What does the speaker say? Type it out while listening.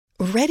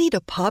Ready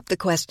to pop the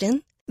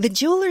question? The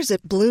jewelers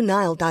at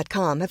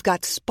BlueNile.com have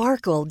got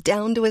sparkle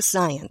down to a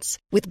science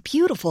with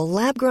beautiful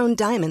lab-grown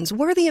diamonds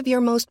worthy of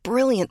your most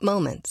brilliant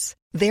moments.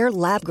 Their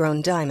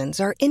lab-grown diamonds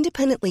are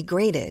independently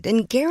graded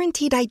and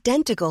guaranteed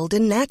identical to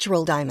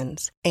natural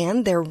diamonds,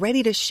 and they're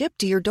ready to ship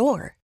to your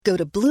door. Go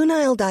to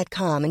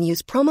BlueNile.com and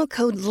use promo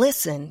code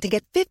LISTEN to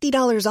get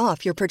 $50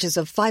 off your purchase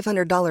of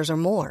 $500 or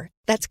more.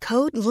 That's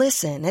code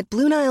LISTEN at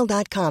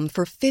BlueNile.com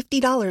for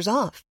 $50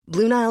 off.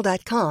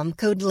 BlueNile.com,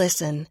 code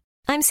LISTEN.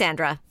 I'm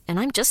Sandra, and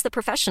I'm just the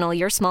professional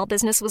your small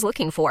business was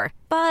looking for.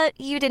 But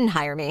you didn't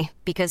hire me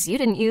because you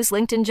didn't use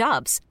LinkedIn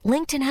Jobs.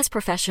 LinkedIn has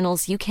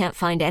professionals you can't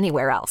find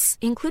anywhere else,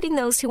 including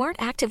those who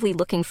aren't actively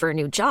looking for a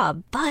new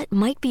job, but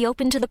might be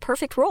open to the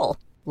perfect role,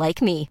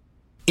 like me.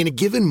 In a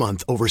given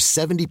month, over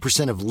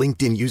 70% of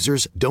LinkedIn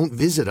users don't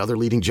visit other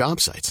leading job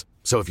sites.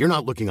 So if you're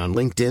not looking on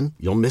LinkedIn,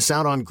 you'll miss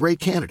out on great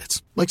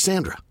candidates like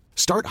Sandra.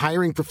 Start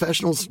hiring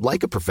professionals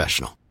like a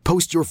professional.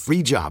 Post your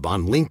free job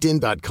on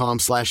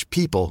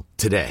linkedin.com/people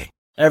today.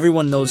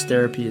 Everyone knows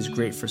therapy is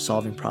great for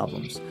solving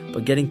problems,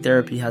 but getting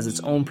therapy has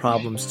its own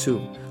problems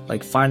too,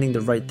 like finding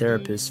the right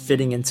therapist,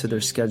 fitting into their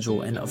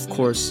schedule, and of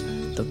course,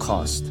 the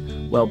cost.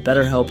 Well,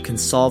 BetterHelp can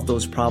solve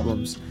those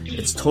problems.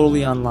 It's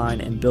totally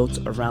online and built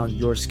around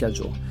your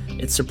schedule.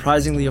 It's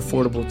surprisingly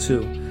affordable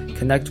too.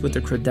 Connect with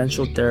a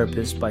credentialed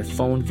therapist by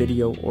phone,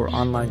 video, or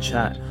online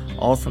chat,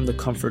 all from the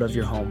comfort of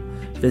your home.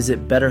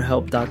 Visit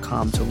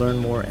BetterHelp.com to learn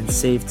more and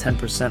save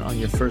 10% on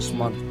your first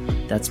month.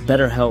 That's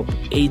BetterHelp,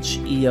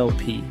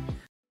 H-E-L-P.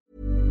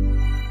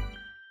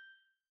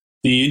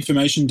 The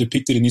information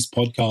depicted in this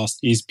podcast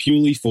is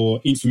purely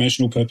for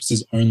informational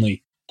purposes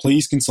only.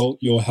 Please consult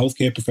your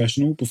healthcare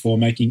professional before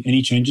making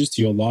any changes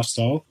to your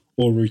lifestyle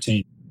or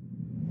routine.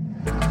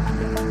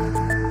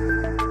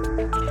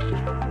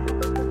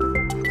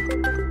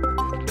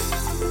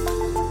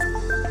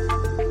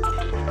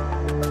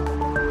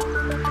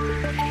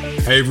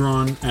 Hey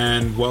everyone,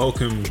 and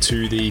welcome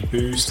to the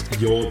Boost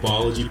Your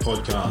Biology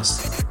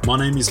podcast. My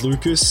name is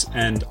Lucas,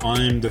 and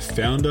I'm the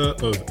founder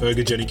of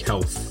Ergogenic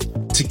Health.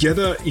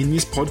 Together in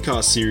this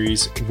podcast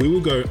series, we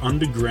will go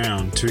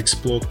underground to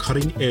explore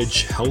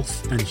cutting-edge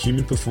health and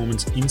human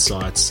performance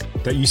insights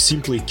that you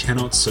simply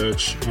cannot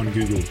search on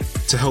Google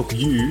to help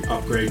you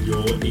upgrade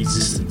your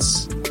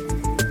existence.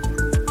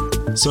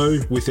 So,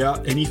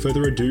 without any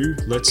further ado,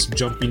 let's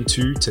jump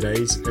into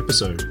today's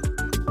episode.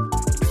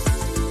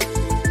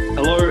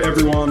 Hello,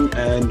 everyone,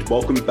 and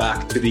welcome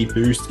back to the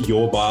Boost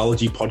Your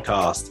Biology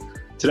podcast.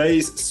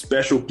 Today's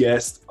special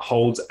guest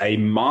holds a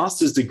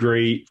master's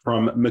degree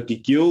from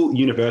McGill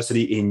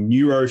University in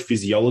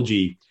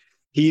neurophysiology.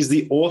 He is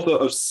the author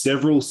of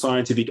several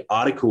scientific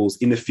articles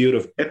in the field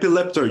of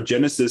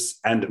epileptogenesis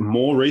and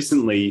more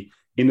recently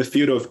in the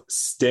field of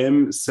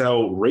stem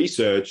cell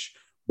research,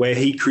 where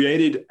he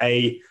created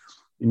a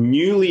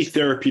newly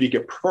therapeutic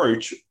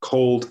approach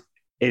called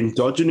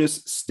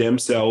endogenous stem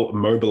cell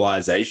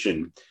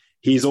mobilization.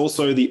 He's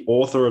also the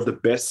author of the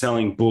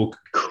best-selling book,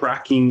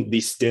 Cracking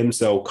the Stem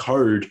Cell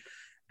Code,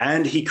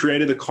 and he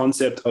created the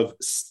concept of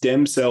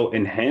stem cell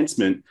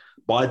enhancement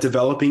by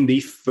developing the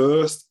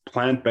first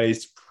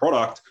plant-based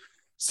product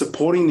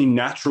supporting the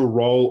natural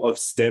role of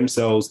stem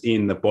cells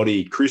in the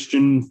body.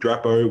 Christian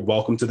Drapeau,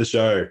 welcome to the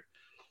show.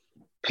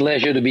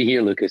 Pleasure to be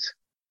here, Lucas.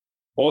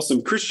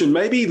 Awesome. Christian,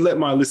 maybe let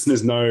my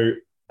listeners know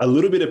a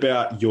little bit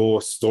about your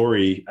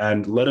story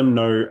and let them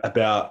know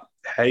about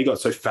how you got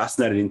so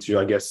fascinated into,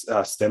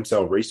 stem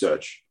cell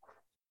research.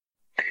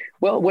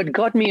 Well, what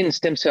got me in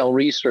stem cell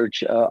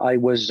research, I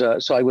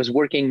was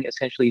working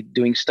essentially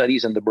doing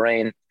studies in the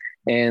brain.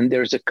 And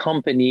there's a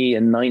company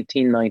in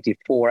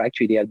 1994,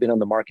 actually they had been on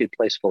the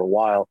marketplace for a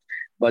while,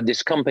 but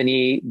this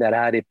company that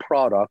had a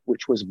product,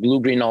 which was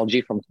blue-green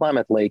algae from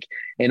Klamath Lake.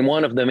 And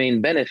one of the main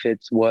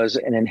benefits was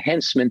an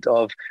enhancement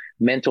of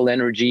mental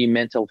energy,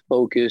 mental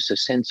focus, a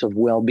sense of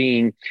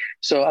well-being.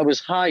 So I was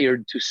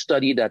hired to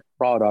study that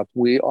product.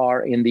 We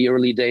are in the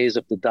early days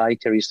of the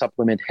Dietary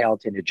Supplement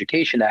Health and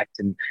Education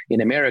Act in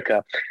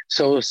America.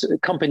 So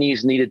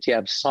companies needed to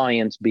have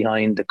science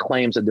behind the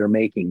claims that they're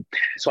making.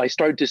 So I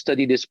started to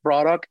study this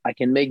product. I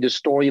can make the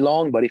story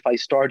long, but if I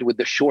start with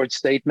the short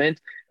statement,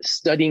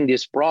 studying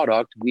this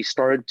product, we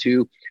started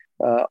to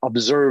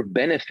observe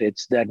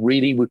benefits that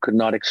really we could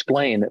not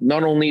explain.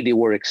 Not only they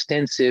were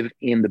extensive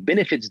in the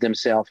benefits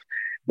themselves,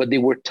 but they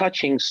were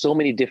touching so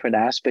many different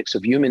aspects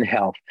of human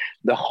health: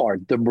 the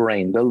heart, the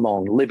brain, the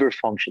lung, liver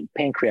function,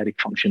 pancreatic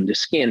function, the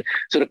skin.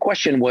 So the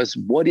question was,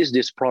 what is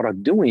this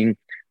product doing,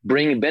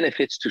 bringing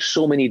benefits to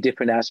so many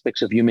different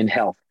aspects of human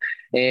health?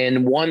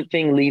 And one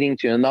thing leading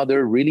to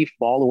another, really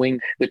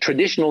following the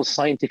traditional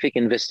scientific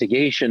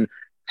investigation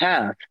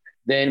path,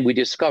 then we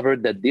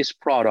discovered that this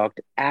product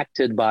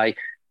acted by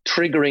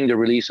triggering the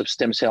release of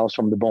stem cells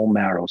from the bone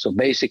marrow. So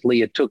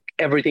basically, it took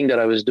everything that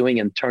I was doing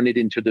and turned it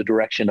into the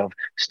direction of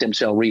stem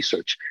cell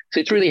research. So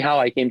it's really how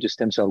I came to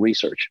stem cell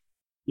research.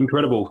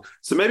 Incredible.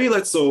 So maybe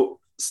let's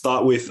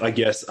start with,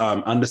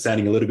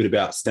 understanding a little bit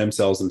about stem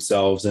cells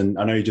themselves. And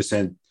I know you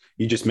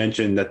just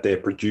mentioned that they're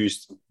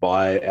produced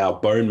by our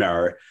bone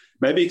marrow.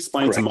 Maybe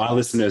explain Correct. to my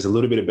listeners a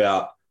little bit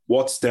about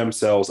what stem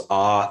cells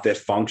are, their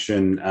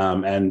function,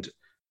 and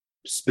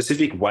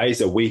specific ways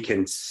that we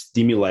can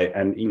stimulate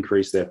and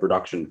increase their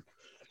production?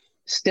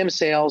 Stem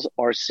cells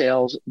are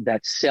cells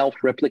that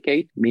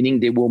self-replicate, meaning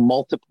they will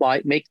multiply,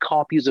 make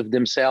copies of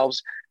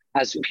themselves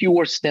as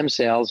pure stem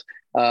cells,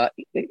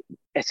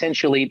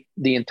 essentially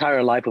the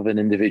entire life of an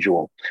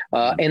individual.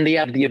 And they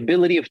have the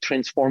ability of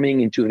transforming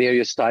into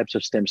various types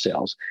of stem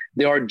cells.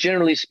 They are,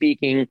 generally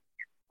speaking,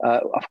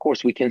 of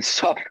course, we can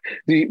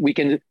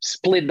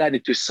split that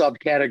into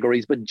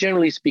subcategories, but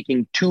generally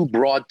speaking, two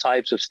broad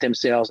types of stem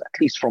cells,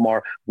 at least from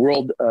our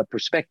world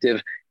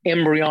perspective: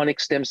 embryonic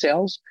stem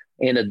cells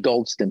and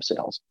adult stem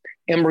cells.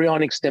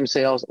 Embryonic stem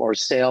cells are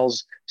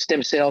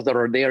stem cells that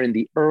are there in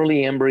the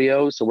early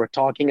embryo. So we're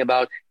talking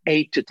about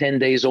 8 to 10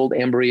 days old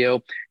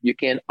embryo. You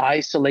can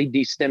isolate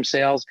these stem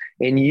cells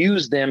and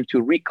use them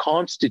to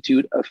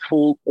reconstitute a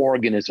full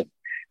organism.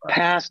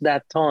 Past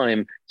that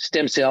time,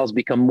 stem cells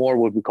become more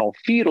what we call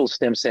fetal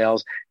stem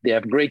cells. They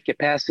have great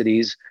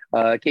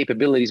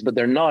capabilities, but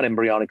they're not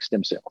embryonic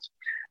stem cells.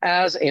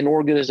 As an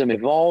organism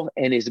evolves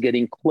and is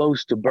getting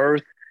close to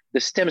birth,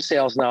 the stem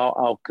cells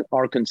now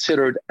are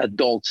considered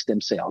adult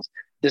stem cells.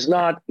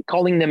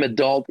 Calling them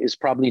adult is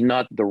probably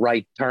not the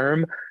right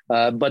term,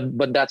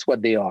 but that's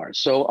what they are.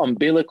 So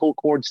umbilical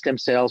cord stem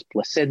cells,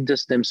 placenta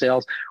stem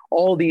cells,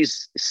 all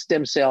these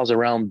stem cells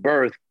around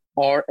birth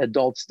are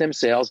adult stem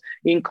cells,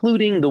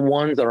 including the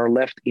ones that are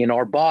left in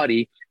our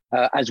body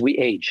as we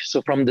age.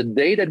 So from the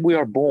day that we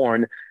are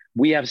born,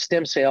 we have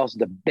stem cells.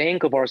 The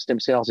bank of our stem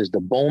cells is the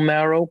bone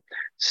marrow.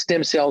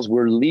 Stem cells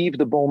will leave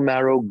the bone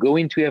marrow, go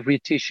into every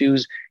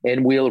tissues,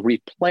 and will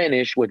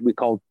replenish what we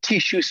call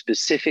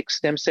tissue-specific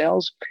stem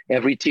cells.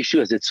 Every tissue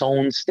has its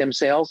own stem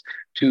cells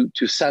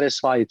to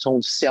satisfy its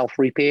own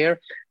self-repair,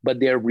 but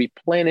they're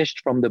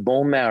replenished from the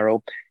bone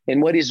marrow.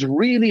 And what is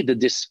really the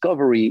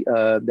discovery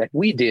that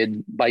we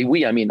did, by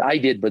we, I mean I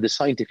did, but the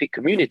scientific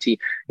community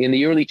in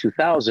the early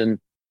 2000s,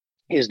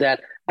 is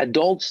that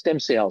adult stem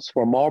cells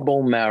from our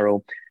bone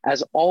marrow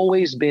has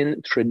always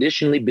been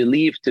traditionally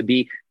believed to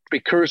be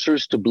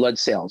precursors to blood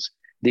cells.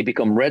 They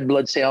become red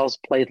blood cells,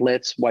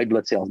 platelets, white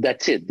blood cells.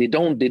 That's it. They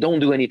don't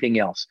do anything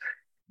else.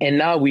 And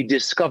now we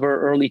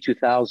discover early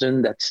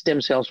 2000 that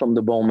stem cells from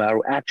the bone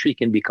marrow actually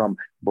can become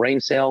brain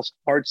cells,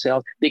 heart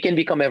cells. They can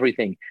become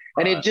everything.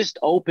 And it just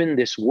opened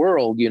this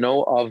world,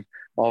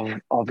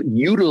 of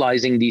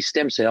utilizing these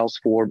stem cells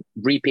for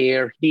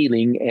repair,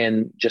 healing,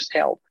 and just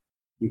health.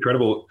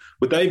 Incredible.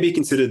 Would they be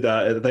considered,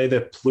 are they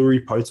the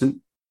pluripotent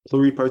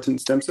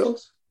stem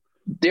cells?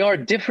 There are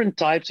different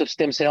types of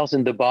stem cells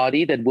in the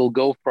body that will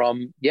go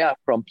from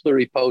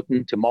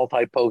pluripotent to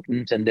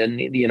multipotent, and then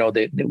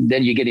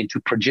then you get into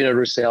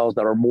progenitor cells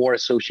that are more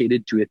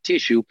associated to a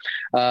tissue.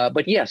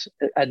 But yes,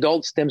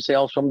 adult stem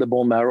cells from the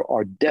bone marrow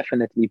are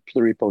definitely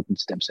pluripotent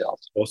stem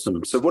cells.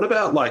 Awesome. So what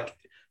about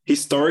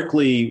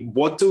historically,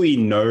 what do we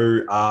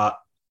know are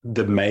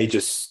the major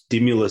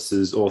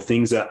stimuluses or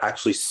things that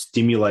actually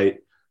stimulate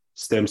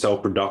stem cell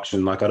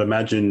production? I'd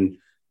imagine,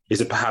 is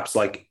it perhaps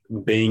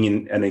being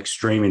in an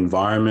extreme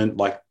environment,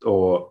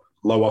 or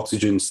low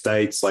oxygen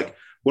states?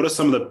 What are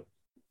some of the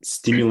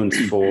stimulants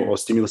or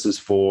stimuluses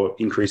for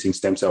increasing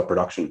stem cell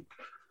production?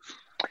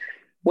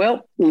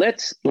 Well,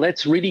 let's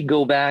really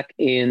go back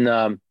in.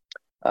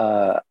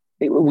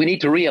 We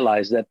need to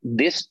realize that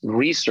this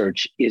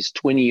research is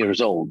 20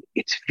 years old.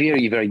 It's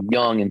very, very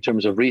young in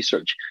terms of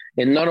research.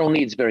 And not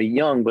only it's very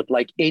young, but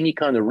like any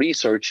kind of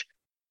research,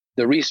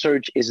 the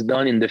research is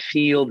done in the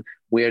field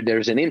where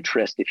there's an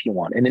interest, if you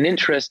want. And an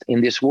interest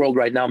in this world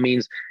right now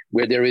means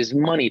where there is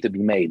money to be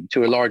made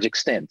to a large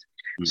extent.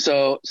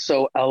 Mm-hmm.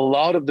 So a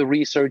lot of the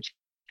research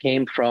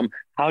came from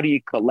how do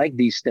you collect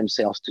these stem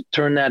cells to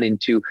turn that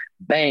into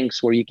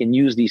banks where you can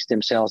use these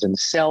stem cells and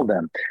sell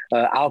them?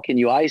 How can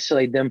you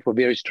isolate them for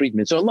various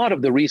treatments? So a lot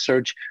of the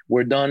research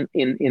were done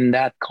in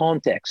that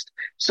context.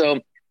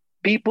 So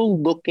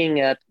people looking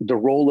at the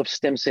role of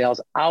stem cells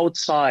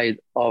outside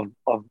of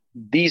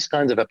these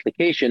kinds of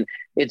application,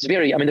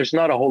 there's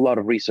not a whole lot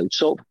of research.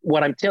 So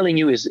what I'm telling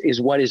you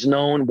is what is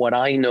known, what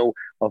I know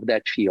of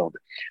that field.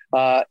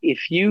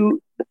 If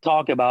you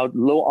talk about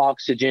low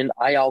oxygen,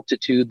 high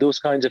altitude, those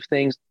kinds of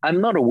things,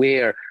 I'm not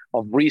aware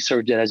of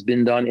research that has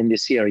been done in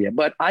this area,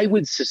 but I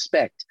would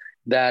suspect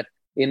that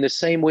in the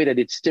same way that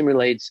it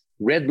stimulates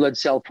red blood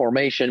cell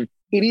formation,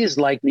 it is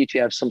likely to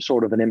have some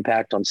sort of an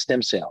impact on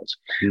stem cells.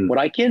 Mm. What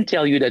I can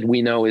tell you that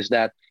we know is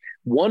that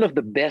one of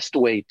the best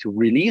way to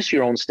release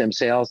your own stem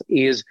cells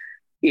is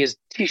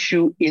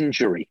tissue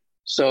injury.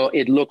 So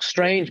it looks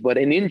strange, but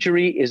an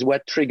injury is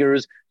what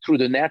triggers, through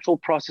the natural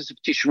process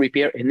of tissue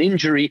repair, an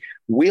injury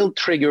will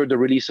trigger the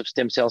release of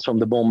stem cells from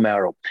the bone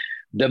marrow.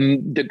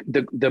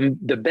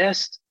 The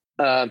best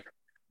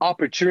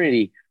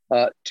opportunity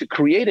to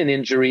create an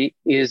injury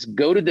is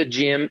go to the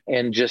gym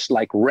and just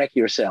wreck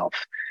yourself.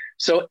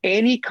 So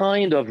any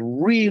kind of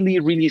really,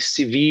 really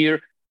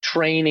severe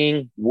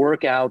training,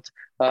 workout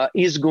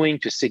is going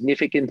to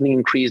significantly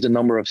increase the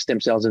number of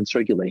stem cells in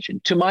circulation.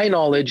 To my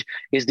knowledge,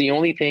 is the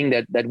only thing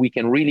that we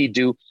can really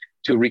do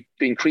to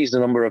increase the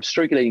number of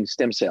circulating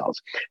stem cells.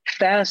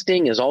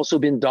 Fasting has also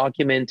been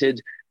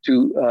documented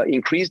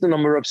increase the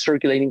number of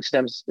circulating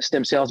stem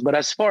cells. But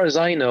as far as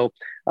I know,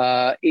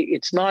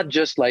 it's not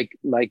just like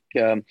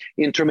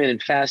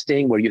intermittent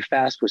fasting where you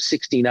fast for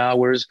 16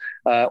 hours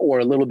or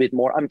a little bit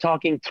more. I'm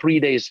talking 3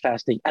 days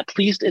fasting, at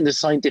least in the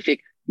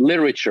scientific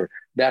literature.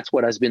 That's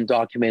what has been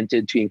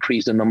documented to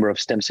increase the number of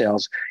stem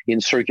cells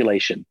in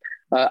circulation.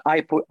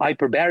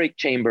 Hyperbaric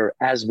chamber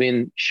has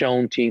been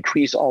shown to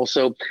increase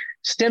also.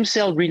 Stem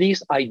cell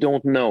release, I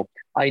don't know.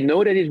 I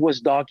know that it was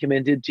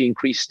documented to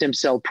increase stem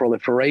cell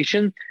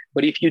proliferation,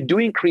 but if you do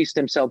increase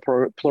stem cell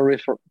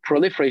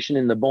proliferation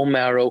in the bone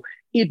marrow,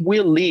 it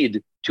will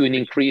lead to an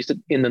increase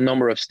in the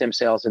number of stem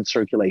cells in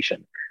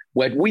circulation.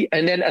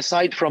 And then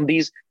aside from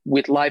these,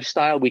 with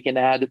lifestyle, we can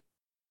add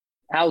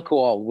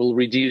alcohol will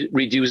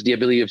reduce the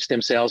ability of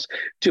stem cells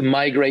to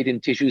migrate in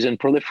tissues and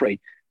proliferate.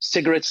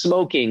 Cigarette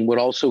smoking would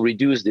also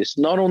reduce this.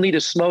 Not only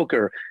the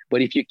smoker,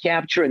 but if you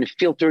capture and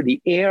filter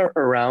the air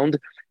around,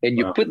 and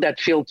you put that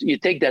filter, you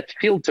take that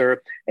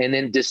filter and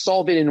then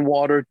dissolve it in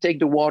water, take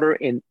the water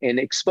and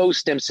expose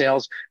stem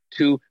cells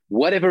to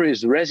whatever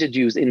is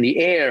residues in the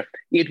air,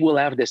 it will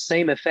have the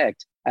same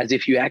effect as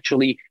if you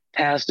actually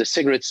pass the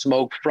cigarette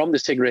smoke from the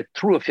cigarette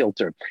through a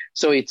filter.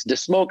 So it's the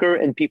smoker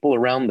and people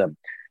around them.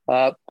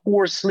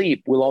 Poor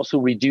sleep will also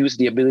reduce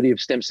the ability of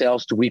stem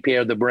cells to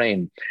repair the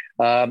brain.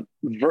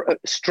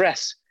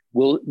 Stress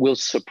will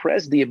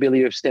suppress the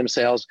ability of stem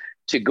cells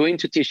to go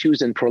into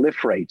tissues and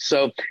proliferate.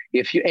 So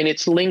and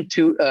it's linked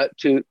to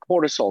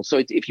cortisol.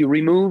 So if you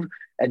remove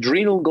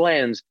adrenal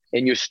glands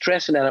and you're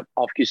stressing them,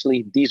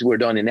 obviously these were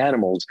done in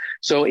animals.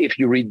 So if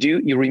you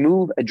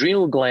remove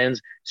adrenal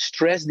glands,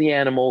 stress the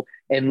animal,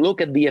 and look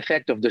at the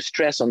effect of the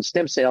stress on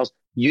stem cells,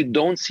 you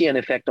don't see an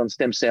effect on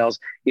stem cells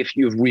if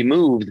you've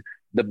removed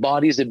the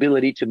body's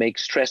ability to make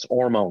stress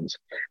hormones.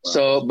 Wow.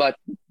 So, but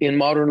in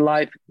modern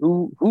life,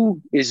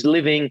 who is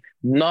living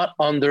not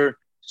under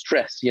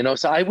stress?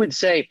 So I would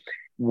say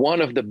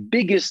one of the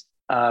biggest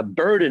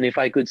burden, if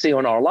I could say,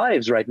 on our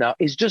lives right now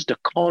is just the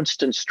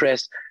constant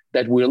stress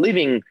that we're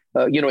living,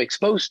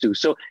 exposed to.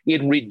 So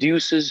it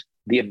reduces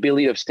the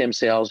ability of stem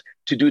cells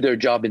to do their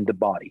job in the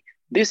body.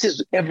 This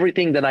is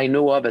everything that I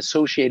know of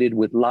associated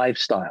with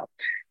lifestyle.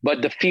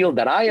 But the field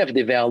that I have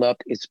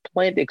developed is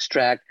plant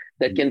extract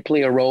that can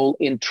play a role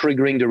in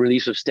triggering the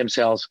release of stem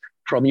cells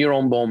from your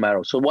own bone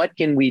marrow. So what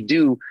can we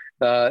do?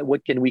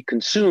 What can we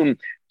consume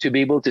to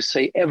be able to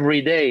say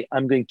every day,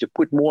 I'm going to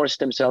put more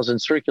stem cells in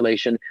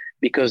circulation,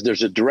 because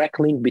there's a direct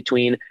link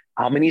between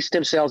how many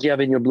stem cells you have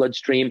in your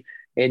bloodstream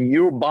and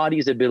your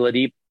body's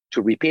ability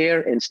to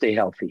repair and stay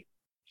healthy.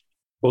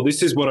 Well,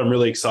 this is what I'm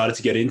really excited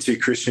to get into,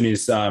 Christian,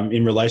 is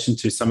in relation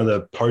to some of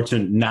the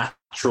potent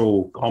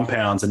natural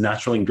compounds and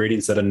natural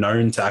ingredients that are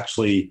known to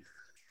actually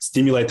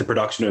stimulate the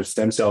production of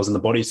stem cells in the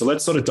body. So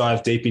let's sort of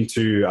dive deep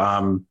into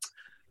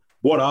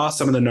what are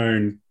some of the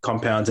known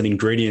compounds and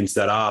ingredients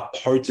that are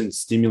potent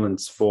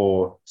stimulants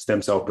for stem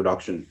cell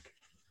production?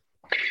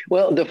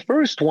 Well, the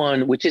first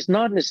one, which is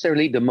not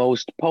necessarily the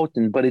most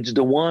potent, but it's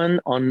the one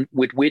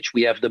with which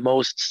we have the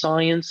most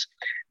science,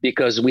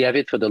 because we have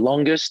it for the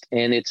longest,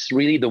 and it's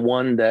really the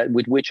one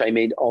with which I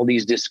made all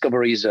these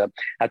discoveries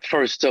at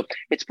first. So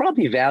it's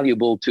probably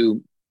valuable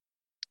to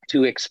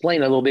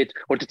explain a little bit,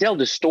 or to tell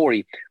the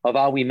story of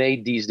how we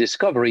made these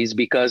discoveries,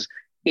 because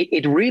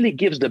it really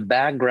gives the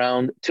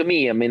background to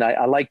me. I mean,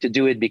 I like to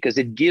do it because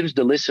it gives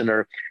the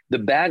listener the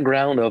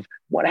background of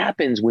what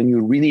happens when you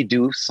really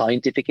do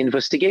scientific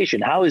investigation.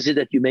 How is it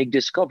that you make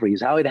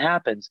discoveries, how it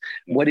happens,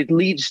 what it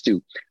leads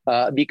to?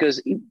 Because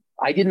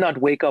I did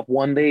not wake up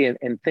one day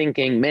and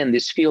thinking, man,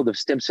 this field of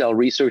stem cell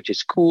research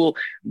is cool.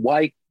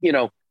 Why,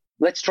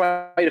 let's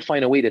try to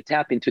find a way to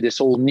tap into this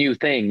whole new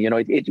thing.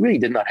 It really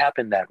did not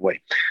happen that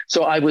way.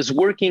 So I was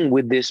working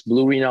with this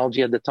blue green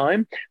algae at the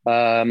time,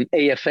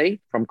 AFA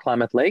from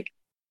Klamath Lake.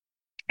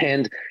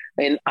 And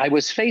I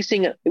was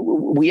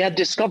we had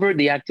discovered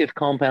the active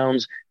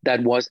compounds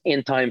that was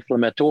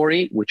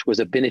anti-inflammatory, which was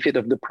a benefit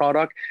of the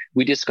product.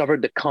 We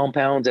discovered the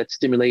compounds that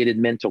stimulated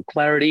mental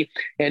clarity.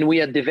 And we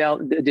had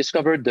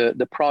discovered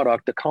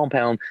the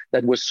compound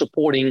that was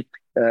supporting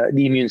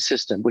the immune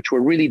system, which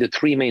were really the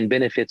three main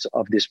benefits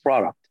of this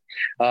product.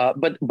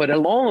 But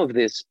along with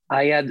this,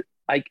 I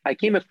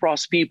came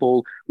across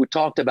people who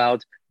talked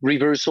about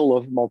reversal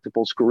of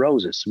multiple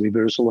sclerosis,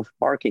 reversal of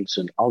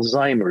Parkinson,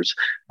 Alzheimer's,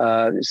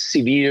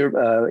 severe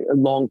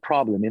lung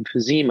problem,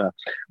 emphysema.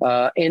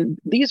 And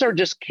these are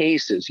just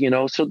cases,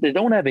 so they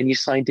don't have any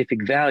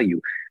scientific value.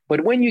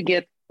 But when you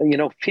get,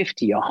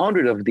 50,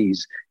 100 of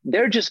these,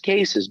 they're just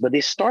cases, but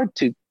they start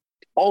to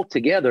all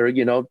together,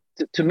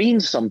 to mean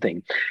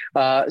something.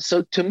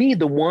 So to me,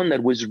 the one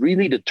that was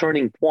really the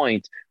turning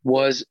point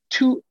was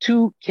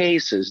two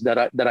cases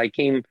that I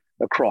came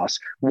across.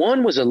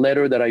 One was a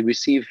letter that I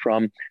received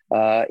from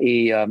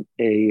a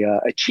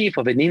chief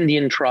of an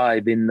Indian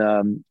tribe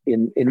in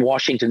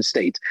Washington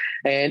State,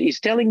 and he's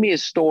telling me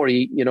his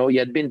story. He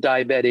had been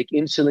diabetic,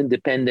 insulin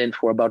dependent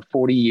for about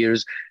 40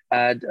 years,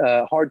 had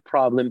a heart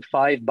problem,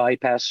 5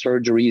 bypass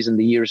surgeries in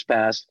the years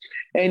past,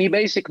 and he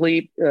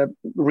basically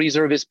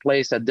reserved his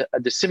place at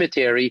the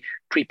cemetery,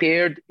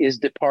 prepared his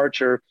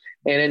departure,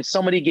 And then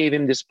somebody gave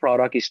him this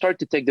product. He started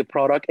to take the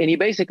product and he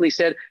basically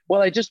said,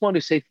 well, I just want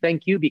to say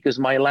thank you because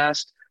my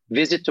last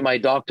visit to my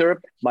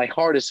doctor, my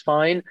heart is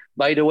fine.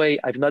 By the way,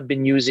 I've not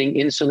been using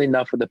insulin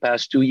now for the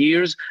past 2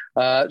 years.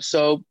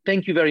 So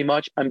thank you very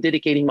much. I'm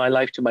dedicating my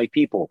life to my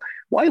people.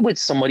 Why would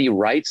somebody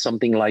write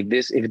something like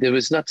this if there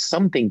was not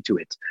something to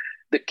it?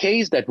 The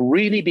case that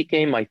really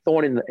became my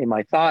thorn in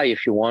my thigh,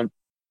 if you want,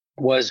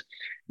 was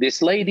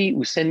this lady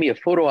who sent me a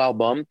photo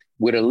album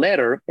with a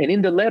letter. And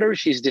in the letter,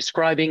 she's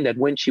describing that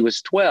when she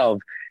was 12,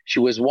 she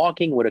was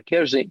walking with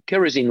a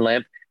kerosene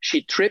lamp.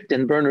 She tripped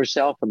and burned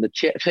herself on the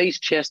face,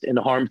 chest, and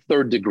arm,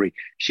 3rd degree.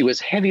 She was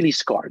heavily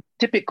scarred,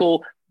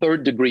 typical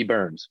 3rd degree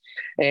burns.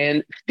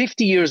 And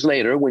 50 years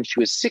later, when she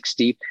was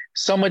 60,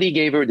 somebody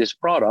gave her this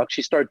product.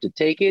 She started to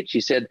take it.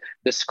 She said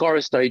the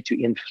scars started to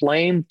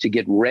inflame, to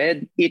get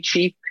red,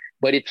 itchy,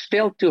 but it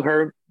felt to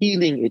her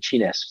healing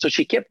itchiness. So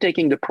she kept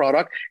taking the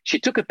product. She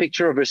took a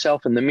picture of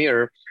herself in the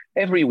mirror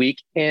every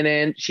week. And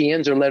then she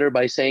ends her letter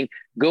by saying,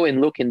 go and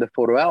look in the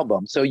photo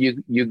album. So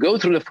you go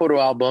through the photo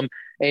album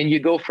and you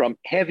go from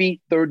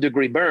heavy 3rd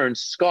degree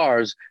burns,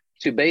 scars,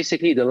 to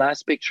basically the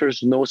last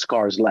pictures, no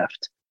scars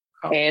left.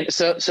 Oh. And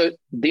so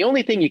the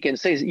only thing you can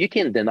say is you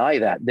can't deny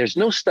that. There's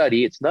no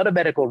study. It's not a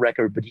medical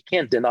record, but you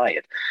can't deny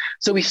it.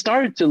 So we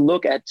started to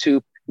look at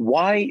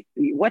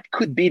what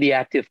could be the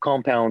active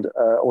compound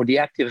or the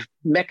active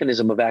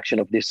mechanism of action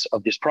of this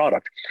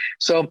product.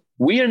 So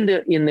we're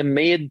in the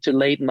mid to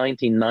late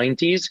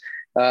 1990s.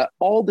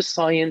 All the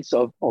science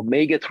of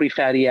omega-3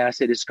 fatty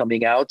acid is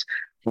coming out.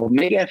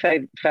 Omega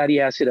fatty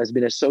acid has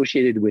been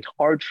associated with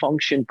heart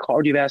function,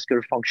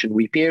 cardiovascular function,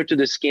 repair to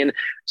the skin.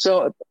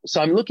 So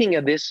I'm looking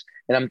at this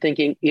and I'm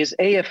thinking, is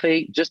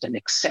AFA just an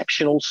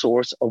exceptional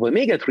source of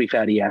omega-3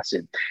 fatty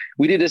acid?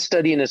 We did a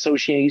study in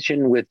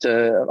association with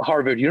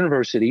Harvard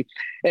University,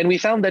 and we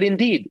found that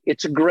indeed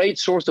it's a great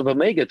source of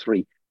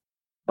omega-3.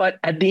 But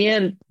at the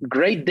end,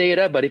 great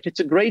data, but if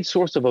it's a great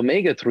source of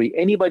omega-3,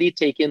 anybody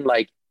taking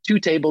like 2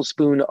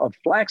 tablespoons of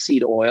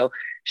flaxseed oil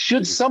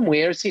should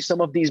somewhere see some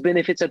of these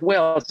benefits as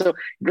well. So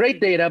great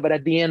data, but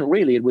at the end,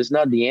 really, it was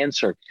not the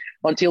answer.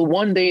 Until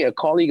one day, a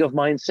colleague of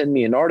mine sent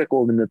me an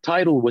article, and the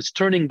title was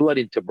Turning Blood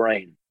into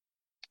Brain.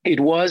 It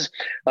was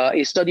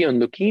a study on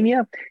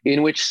leukemia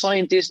in which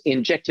scientists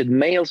injected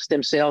male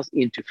stem cells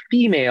into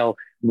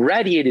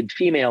radiated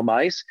female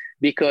mice,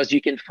 because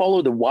you can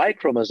follow the Y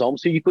chromosome,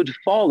 so you could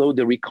follow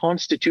the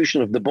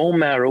reconstitution of the bone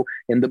marrow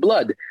and the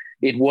blood.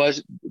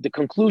 The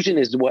conclusion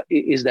is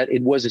that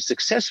it was a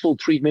successful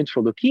treatment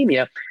for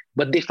leukemia,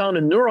 but they found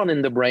a neuron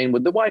in the brain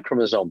with the Y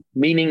chromosome,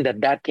 meaning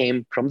that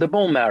came from the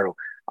bone marrow.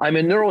 I'm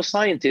a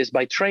neuroscientist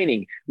by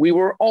training. We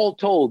were all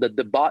told that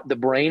the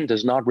brain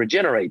does not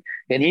regenerate.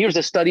 And here's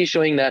a study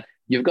showing that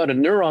you've got a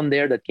neuron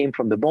there that came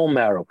from the bone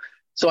marrow.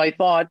 So I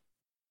thought,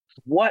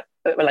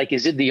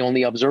 is it the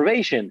only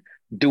observation?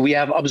 Do we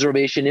have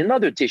observation in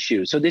other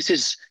tissues? So this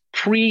is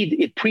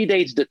it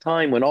predates the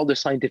time when all the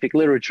scientific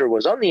literature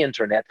was on the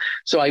internet.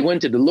 So I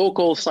went to the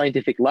local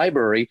scientific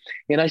library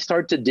and I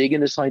started to dig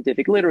into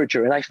scientific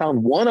literature. And I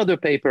found one other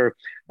paper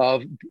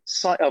of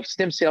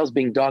stem cells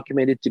being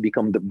documented to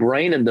become the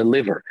brain and the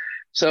liver.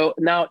 So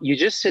now you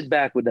just sit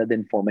back with that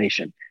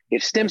information.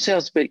 If stem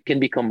cells can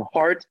become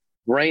heart,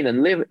 brain,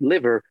 and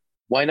liver,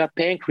 why not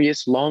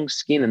pancreas, lung,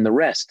 skin, and the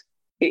rest?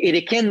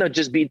 It cannot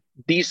just be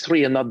these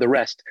 3 and not the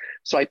rest.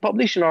 So I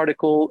published an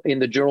article in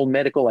the journal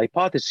Medical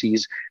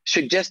Hypotheses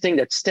suggesting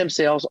that stem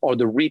cells are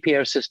the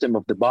repair system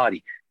of the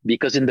body.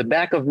 Because in the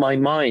back of my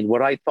mind,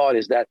 what I thought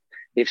is that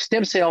if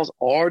stem cells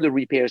are the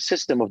repair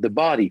system of the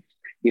body,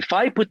 if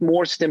I put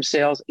more stem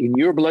cells in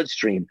your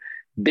bloodstream,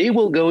 they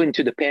will go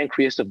into the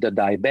pancreas of the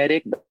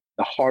diabetic,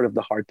 the heart of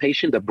the heart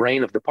patient, the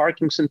brain of the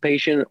Parkinson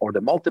patient or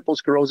the multiple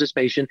sclerosis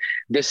patient,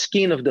 the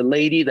skin of the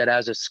lady that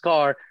has a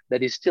scar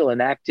that is still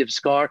an active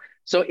scar.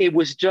 So it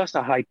was just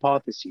a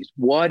hypothesis.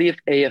 What if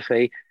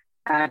AFA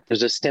acted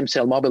as a stem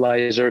cell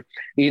mobilizer?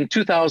 In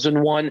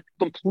 2001,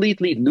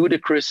 completely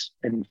ludicrous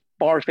and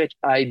far-fetched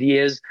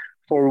ideas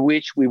for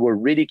which we were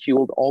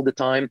ridiculed all the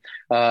time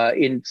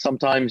in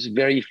sometimes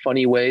very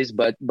funny ways,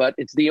 but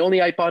it's the only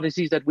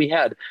hypothesis that we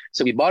had.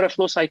 So we bought a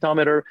flow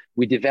cytometer,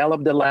 we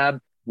developed the lab,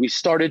 we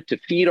started to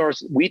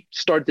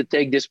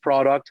take this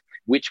product,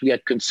 which we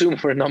had consumed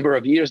for a number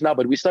of years now,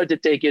 but we started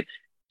to take it,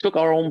 took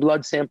our own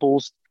blood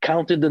samples,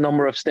 counted the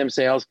number of stem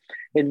cells,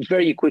 and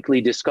very quickly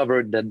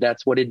discovered that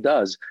that's what it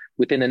does.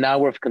 Within an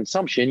hour of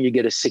consumption, you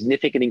get a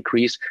significant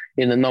increase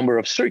in the number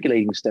of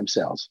circulating stem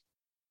cells.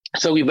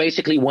 So we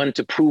basically wanted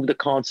to prove the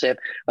concept,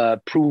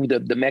 prove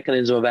the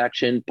mechanism of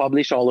action,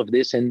 publish all of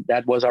this, and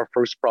that was our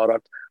first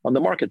product on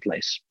the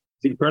marketplace.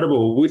 It's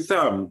incredible. With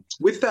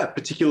that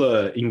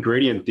particular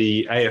ingredient,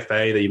 the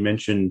AFA that you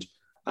mentioned,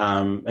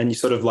 and you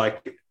sort of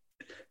like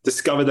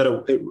discovered that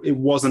it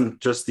wasn't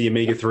just the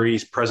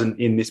omega-3s present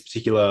in this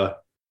particular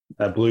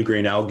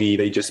blue-green algae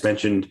that you just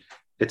mentioned.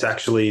 It's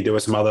actually, there were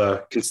some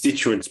other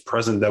constituents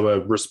present that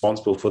were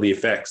responsible for the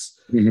effects.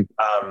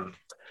 Mm-hmm.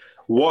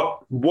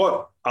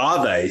 What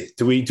are they?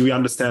 Do we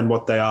understand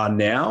what they are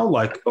now?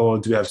 Or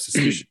do we have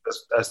suspicion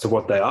as to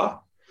what they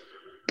are?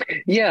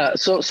 Yeah.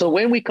 So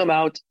when we come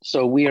out,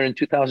 so we are in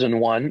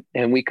 2001,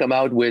 and we come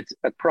out with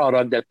a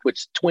product that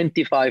puts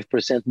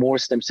 25% more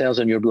stem cells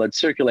in your blood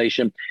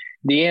circulation.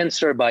 The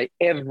answer by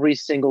every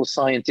single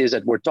scientist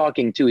that we're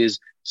talking to is,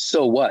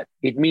 so what?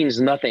 It means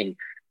nothing.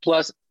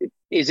 Plus,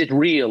 is it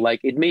real? Like,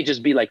 it may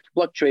just be like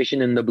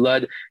fluctuation in the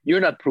blood. You're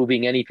not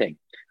proving anything.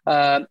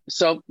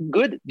 So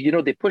good,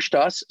 they pushed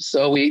us.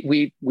 So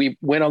we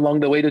went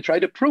along the way to try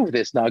to prove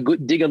this. Now,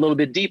 dig a little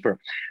bit deeper.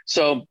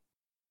 So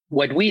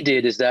what we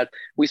did is that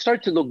we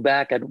start to look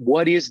back at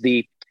what is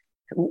it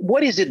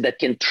that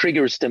can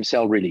trigger stem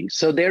cell release.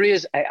 So there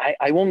is,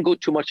 I won't go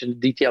too much into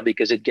detail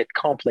because it gets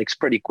complex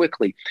pretty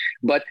quickly,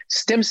 but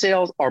stem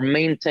cells are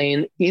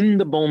maintained in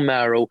the bone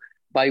marrow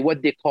by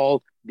what they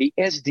call the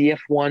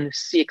SDF1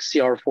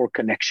 CXCR4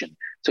 connection.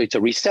 So it's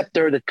a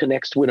receptor that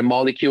connects with a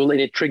molecule, and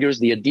it triggers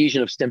the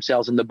adhesion of stem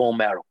cells in the bone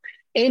marrow.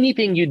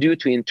 Anything you do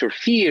to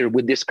interfere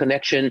with this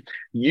connection,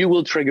 you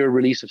will trigger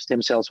release of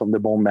stem cells from the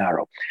bone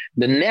marrow.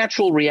 The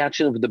natural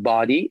reaction of the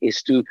body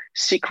is to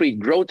secrete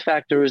growth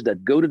factors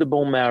that go to the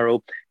bone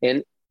marrow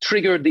and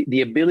trigger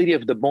the ability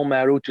of the bone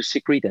marrow to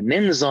secrete an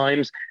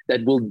enzymes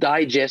that will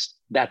digest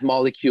that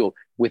molecule.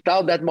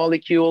 Without that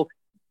molecule,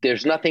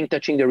 there's nothing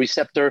touching the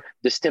receptor.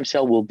 The stem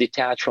cell will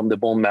detach from the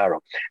bone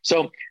marrow.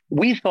 So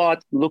we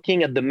thought,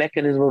 looking at the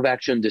mechanism of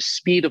action, the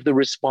speed of the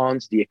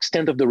response, the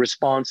extent of the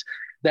response,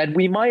 that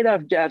we might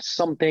have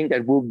something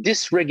that will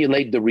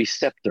dysregulate the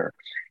receptor.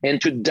 And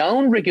to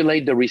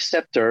downregulate the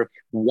receptor,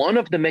 one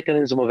of the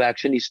mechanisms of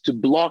action is to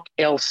block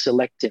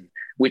L-selectin,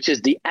 which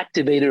is the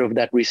activator of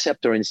that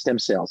receptor in stem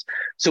cells.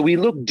 So we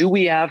look, do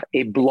we have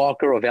a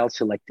blocker of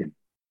L-selectin?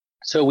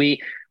 So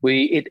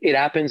it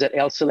happens that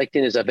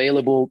L-selectin is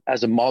available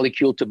as a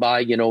molecule to buy,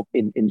 in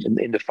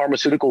the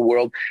pharmaceutical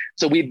world.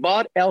 So we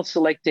bought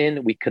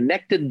L-selectin, we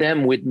connected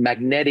them with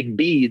magnetic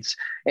beads,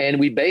 and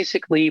we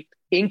basically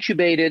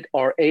incubated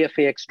our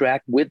AFA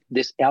extract with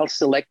this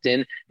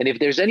L-selectin. And if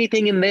there's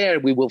anything in there,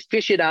 we will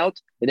fish it out.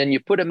 And then you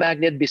put a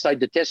magnet beside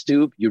the test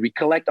tube, you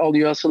recollect all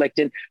your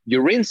L-selectin,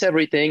 you rinse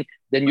everything,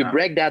 then you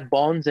break that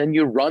bonds, and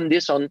you run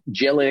this on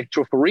gel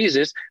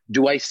electrophoresis.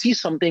 Do I see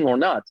something or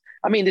not?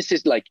 I mean, this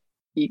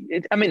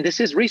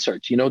is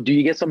research, do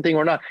you get something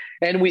or not?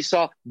 And we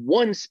saw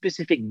one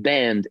specific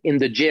band in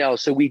the gel.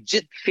 So we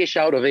did fish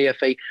out of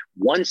AFA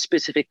one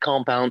specific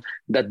compound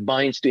that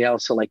binds to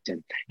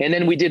L-selectin. And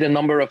then we did a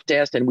number of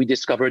tests, and we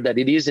discovered that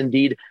it is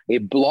indeed a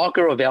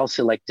blocker of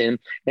L-selectin.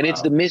 And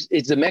it's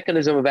the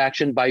mechanism of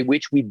action by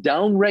which we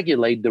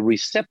downregulate the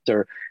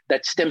receptor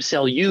that stem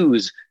cell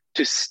use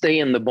to stay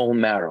in the bone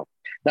marrow.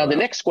 Now, the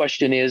next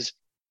question is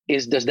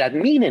does that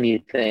mean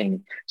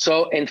anything?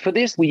 So, and for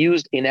this, we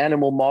used an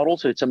animal model.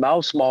 So it's a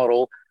mouse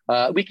model.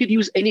 We could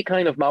use any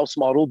kind of mouse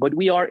model, but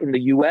we are in the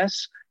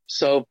US.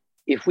 So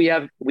if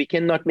we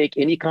cannot make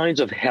any kinds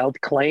of health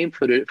claim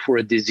for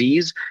a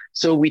disease.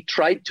 So we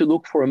tried to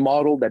look for a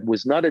model that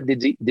was not a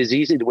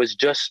disease. It was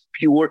just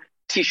pure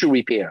tissue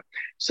repair.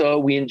 So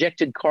we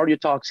injected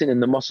cardiotoxin in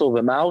the muscle of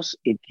a mouse.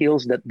 It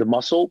kills the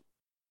muscle.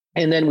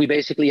 And then we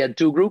basically had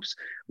two groups,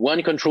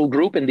 one control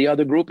group and the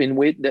other group in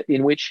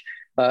which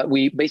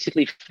we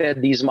basically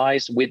fed these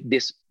mice with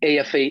this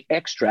AFA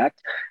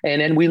extract.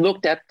 And then we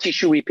looked at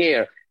tissue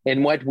repair.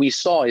 And what we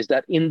saw is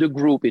that in the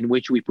group in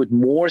which we put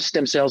more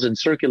stem cells in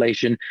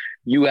circulation,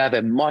 you have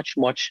a much,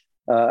 much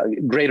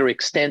greater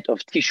extent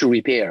of tissue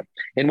repair.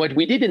 And what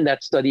we did in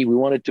that study, we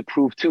wanted to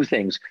prove two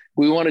things.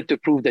 We wanted to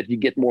prove that you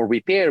get more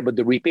repair, but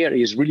the repair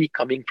is really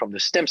coming from the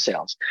stem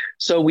cells.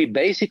 So we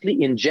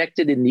basically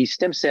injected in these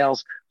stem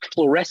cells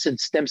fluorescent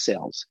stem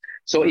cells.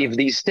 So if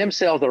these stem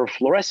cells are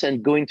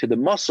fluorescent, going to the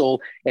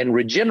muscle and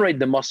regenerate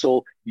the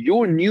muscle,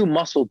 your new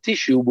muscle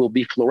tissue will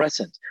be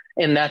fluorescent.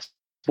 And that's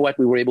what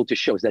we were able to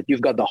show, is that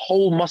you've got the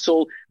whole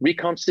muscle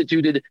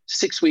reconstituted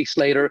 6 weeks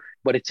later,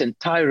 but it's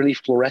entirely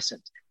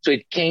fluorescent. So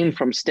it came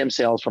from stem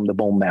cells from the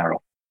bone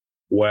marrow.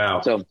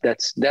 Wow. So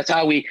that's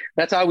how we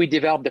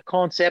developed the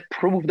concept,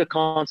 proved the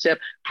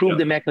concept, proved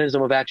the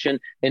mechanism of action,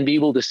 and be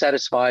able to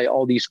satisfy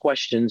all these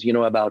questions,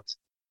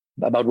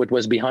 about what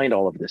was behind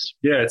all of this.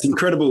 Yeah, it's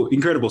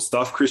incredible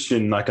stuff,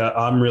 Christian. Like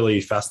I'm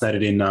really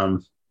fascinated in,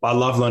 I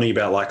love learning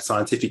about like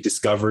scientific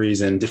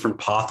discoveries and different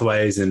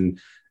pathways and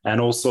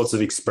all sorts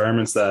of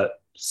experiments that,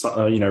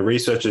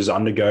 researchers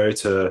undergo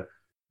to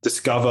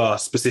discover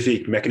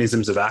specific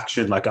mechanisms of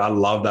action. Like I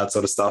love that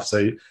sort of stuff.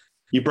 So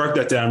you broke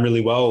that down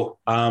really well.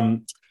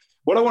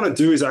 What I want to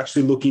do is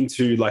actually look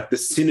into like the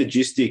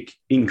synergistic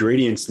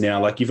ingredients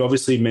now. Like you've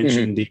obviously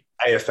mentioned the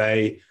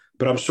AFA,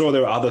 but I'm sure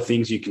there are other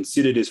things you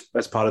considered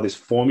as part of this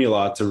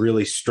formula to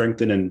really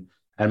strengthen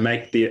and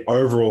make the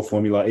overall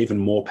formula even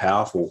more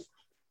powerful.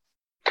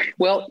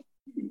 Well,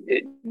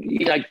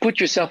 like put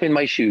yourself in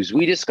my shoes.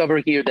 We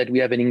discover here that we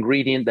have an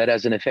ingredient that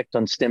has an effect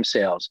on stem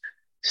cells.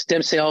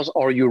 Stem cells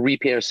are your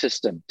repair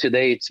system.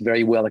 Today, it's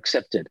very well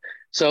accepted.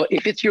 So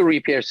if it's your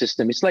repair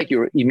system, it's like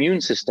your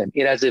immune system.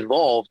 It has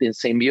evolved in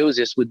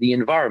symbiosis with the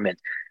environment.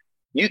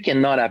 You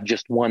cannot have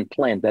just one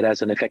plant that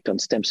has an effect on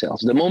stem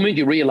cells. The moment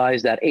you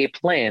realize that a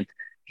plant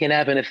can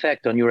have an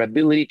effect on your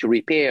ability to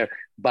repair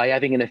by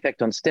having an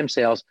effect on stem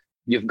cells,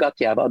 you've got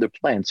to have other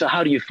plants. So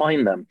how do you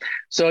find them?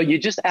 So you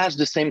just ask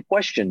the same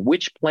question: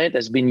 which plant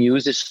has been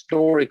used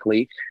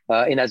historically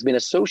and has been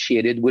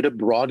associated with a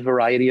broad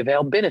variety of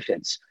health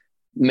benefits?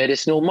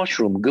 Medicinal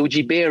mushroom,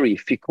 goji berry,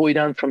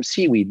 ficoidan from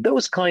seaweed,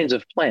 those kinds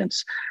of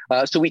plants.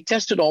 So we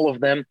tested all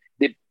of them.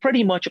 They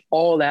pretty much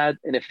all had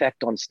an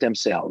effect on stem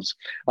cells.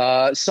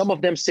 Some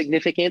of them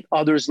significant,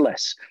 others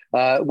less.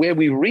 Where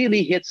we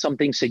really hit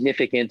something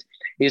significant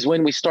is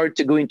when we start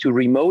to go into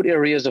remote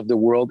areas of the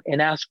world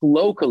and ask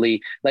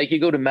locally, like you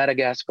go to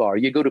Madagascar,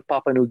 you go to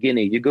Papua New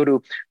Guinea, you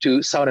go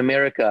to South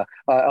America,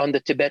 on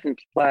the Tibetan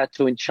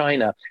Plateau in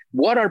China,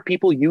 what are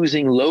people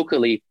using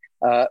locally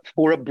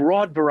for a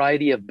broad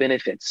variety of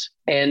benefits?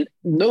 And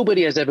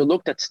nobody has ever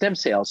looked at stem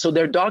cells. So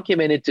they're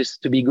documented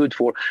to be good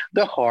for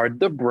the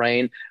heart, the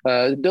brain,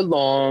 the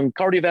lung,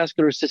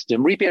 cardiovascular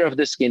system, repair of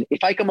the skin.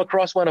 If I come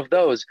across one of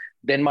those,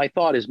 then my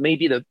thought is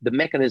maybe the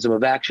mechanism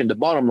of action, the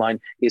bottom line,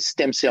 is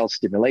stem cell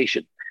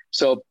stimulation.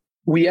 So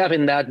we have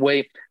in that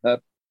way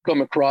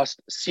come across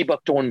sea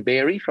buckthorn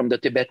berry from the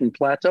Tibetan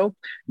Plateau,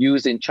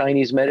 used in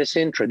Chinese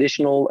medicine,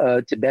 traditional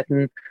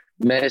Tibetan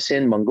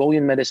medicine,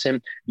 Mongolian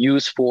medicine,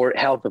 used for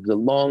health of the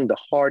lung, the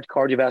heart,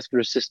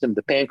 cardiovascular system,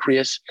 the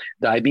pancreas,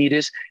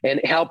 diabetes, and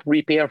help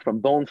repair from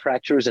bone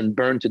fractures and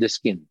burn to the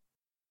skin.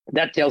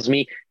 That tells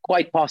me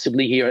quite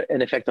possibly here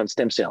an effect on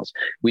stem cells.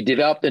 We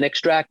developed an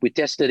extract, we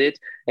tested it,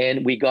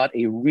 and we got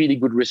a really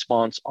good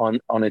response on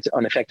its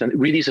effect on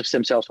release of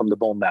stem cells from the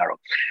bone marrow.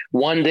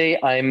 One day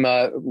I'm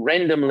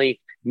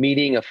randomly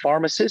meeting a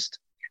pharmacist,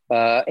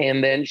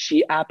 and then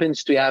she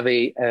happens to have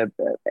a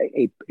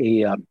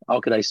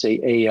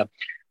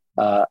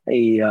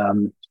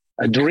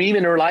dream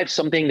in her life,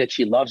 something that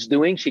she loves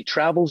doing. She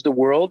travels the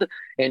world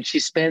and she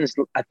spends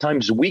at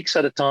times weeks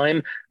at a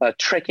time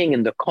trekking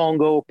in the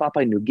Congo,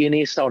 Papua New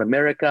Guinea, South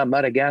America,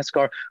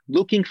 Madagascar,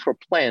 looking for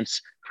plants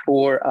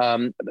for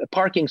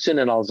Parkinson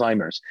and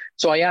Alzheimer's.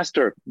 So I asked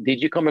her,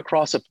 did you come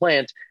across a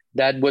plant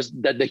that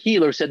the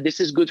healer said this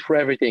is good for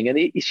everything?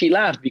 And she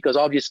laughed, because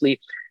obviously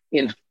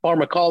in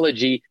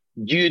pharmacology,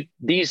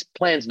 these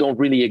plants don't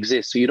really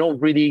exist. So you don't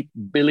really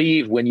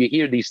believe when you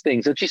hear these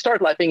things. And she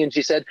started laughing and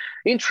she said,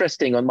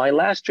 interesting, on my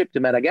last trip to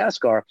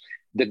Madagascar,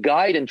 the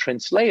guide and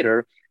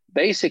translator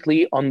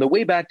basically on the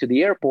way back to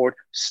the airport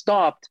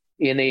stopped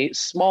in a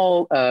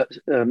small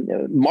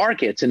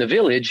market in a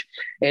village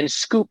and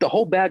scooped a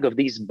whole bag of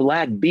these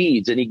black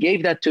beads. And he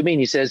gave that to me and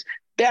he says,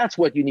 that's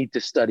what you need to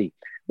study.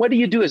 What do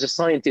you do as a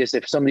scientist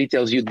if somebody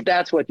tells you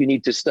that's what you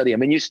need to study? I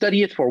mean, you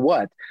study it for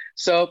what?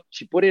 So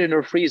she put it in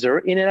her freezer,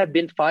 and it had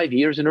been 5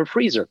 years in her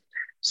freezer.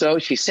 So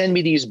she sent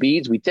me these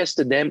beads, we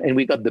tested them, and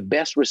we got the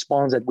best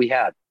response that we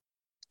had.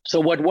 So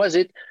what was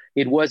it?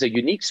 It was a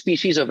unique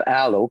species of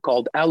aloe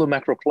called Aloe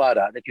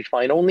macroclada that you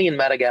find only in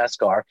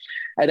Madagascar,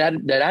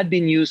 and that had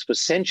been used for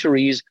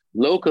centuries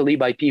locally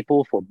by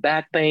people for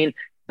back pain,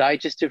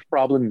 digestive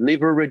problem,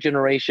 liver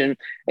regeneration.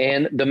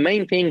 And the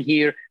main thing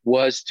here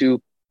was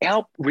to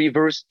help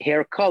reverse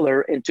hair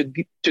color and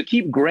to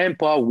keep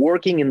grandpa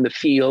working in the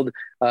field,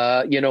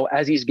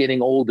 as he's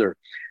getting older.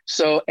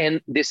 So, and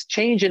this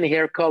change in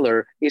hair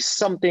color is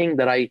something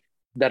that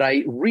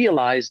I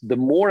realized the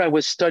more I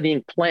was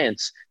studying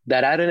plants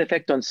that had an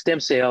effect on stem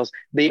cells.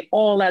 They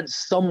all had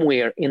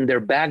somewhere in their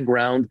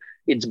background,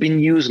 it's been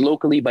used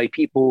locally by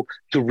people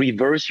to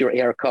reverse your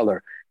hair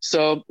color.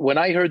 So when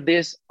I heard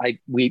this,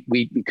 we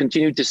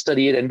continued to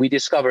study it, and we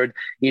discovered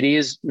it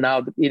is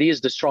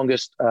the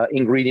strongest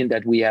ingredient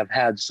that we have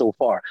had so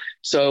far.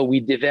 So we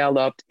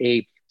developed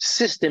a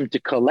system to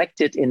collect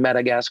it in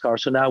Madagascar.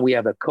 So now we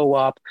have a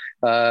co-op.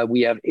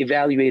 We have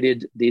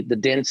evaluated the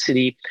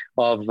density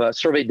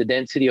surveyed the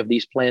density of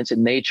these plants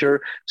in nature,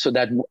 so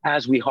that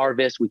as we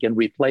harvest, we can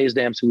replace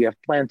them. So we have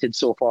planted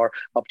so far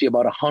up to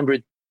about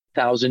 100,000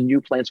 new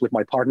plants with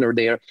my partner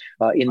there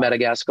in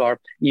Madagascar.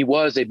 He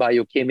was a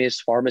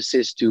biochemist,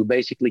 pharmacist, to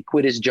basically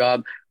quit his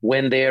job,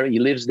 went there. He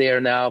lives there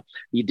now.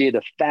 He did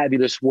a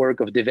fabulous work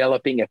of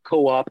developing a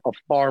co-op of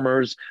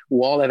farmers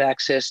who all have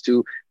access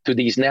to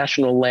these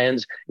national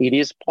lands. It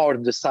is part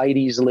of the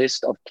CITES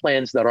list of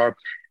plants that are,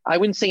 I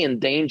wouldn't say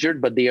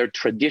endangered, but they are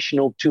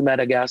traditional to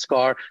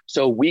Madagascar.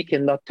 So we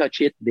cannot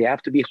touch it. They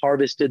have to be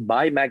harvested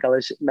by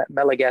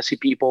Malagasy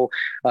people.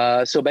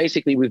 So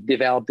basically, we've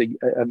developed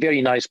a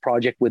very nice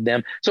project with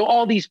them. So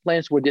all these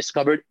plants were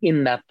discovered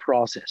in that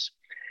process.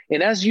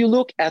 And as you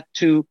look at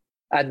the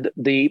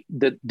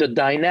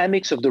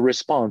dynamics of the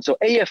response, so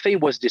AFA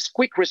was this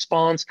quick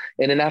response,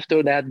 and then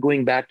after that,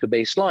 going back to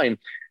baseline.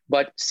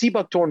 But sea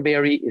buckthorn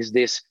berry is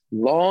this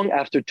long,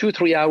 after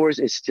 2-3 hours,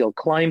 is still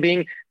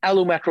climbing.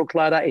 Aloe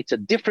macroclada, it's a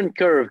different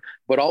curve,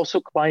 but also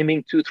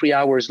climbing 2-3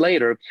 hours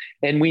later.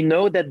 And we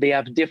know that they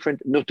have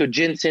different,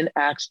 notogensin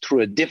acts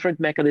through a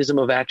different mechanism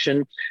of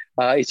action.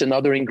 It's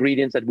another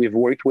ingredient that we've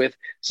worked with.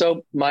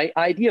 So my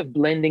idea of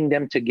blending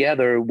them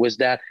together was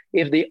that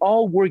if they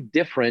all work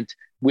different,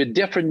 with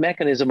different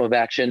mechanism of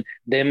action,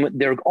 then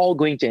they're all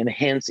going to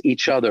enhance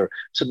each other.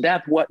 So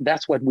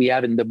that's what we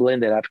have in the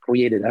blend that I've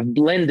created. I've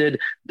blended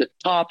the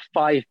top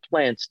 5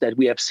 plants that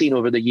we have seen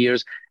over the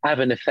years have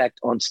an effect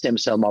on stem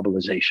cell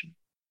mobilization.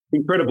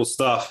 Incredible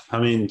stuff. I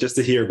mean, just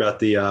to hear about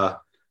the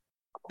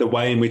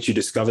way in which you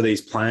discover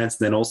these plants,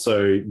 and then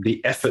also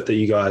the effort that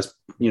you guys,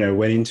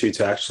 went into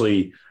to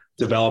actually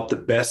develop the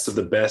best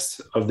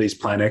of these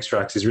plant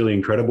extracts is really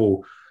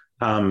incredible.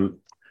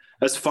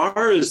 As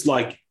far as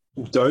like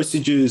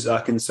dosages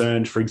are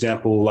concerned, for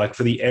example, like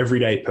for the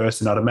everyday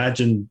person, I'd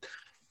imagine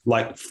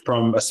like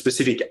from a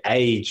specific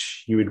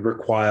age, you would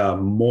require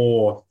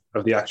more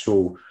of the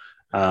actual,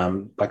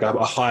 like a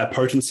higher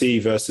potency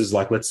versus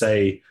like, let's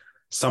say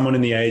someone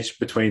in the age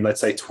between,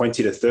 let's say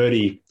 20 to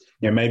 30,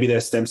 maybe their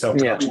stem cell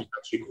production is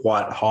actually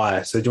quite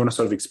high. So do you want to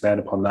sort of expand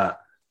upon that?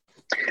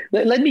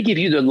 Let me give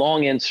you the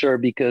long answer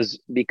because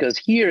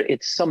here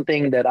it's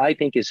something that I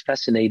think is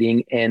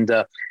fascinating, and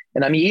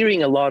I'm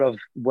hearing a lot of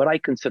what I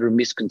consider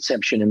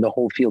misconception in the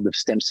whole field of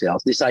stem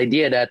cells. This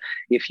idea that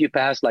if you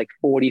pass like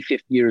 40,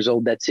 50 years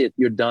old, that's it,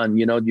 you're done.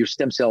 Your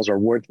stem cells are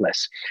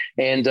worthless.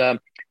 And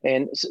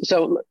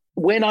so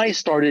when I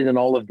started in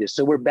all of this,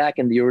 so we're back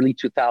in the early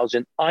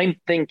 2000s, I'm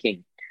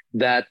thinking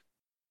that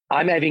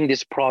I'm having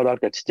this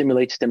product that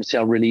stimulates stem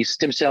cell release.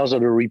 Stem cells are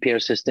the repair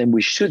system.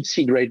 We should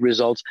see great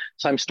results.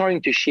 So I'm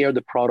starting to share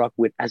the product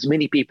with as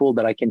many people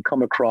that I can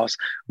come across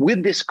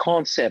with this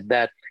concept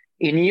that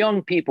in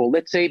young people,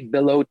 let's say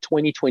below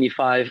 20,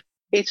 25,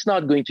 it's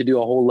not going to do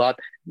a whole lot.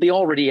 You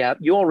already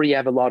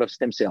have a lot of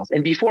stem cells.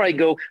 And before I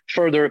go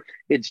further,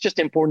 it's just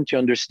important to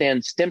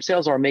understand stem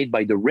cells are made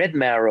by the red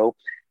marrow.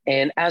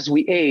 And as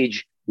we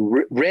age,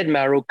 red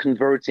marrow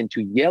converts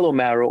into yellow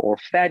marrow or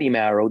fatty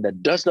marrow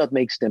that does not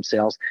make stem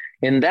cells.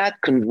 And that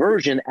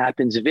conversion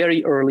happens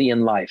very early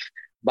in life.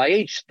 By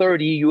age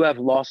 30, you have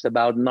lost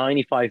about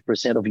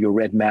 95% of your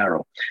red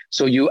marrow.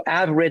 So you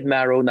have red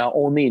marrow now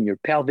only in your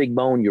pelvic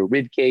bone, your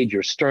rib cage,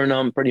 your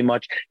sternum, pretty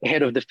much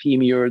head of the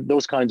femur,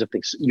 those kinds of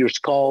things, your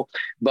skull.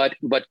 But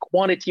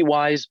quantity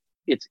wise,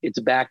 it's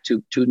back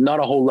to not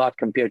a whole lot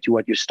compared to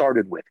what you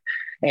started with.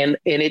 And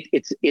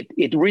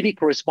it really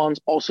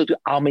corresponds also to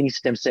how many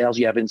stem cells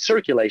you have in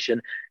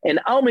circulation, and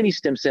how many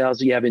stem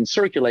cells you have in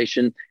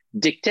circulation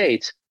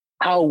dictates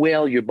how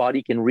well your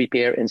body can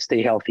repair and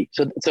stay healthy.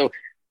 So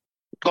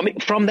coming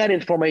from that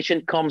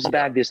information comes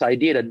back this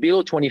idea that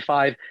below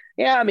 25,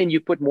 you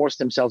put more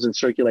stem cells in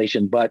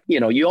circulation, but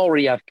you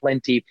already have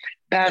plenty.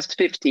 Past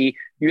 50,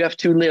 you have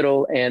too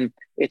little, and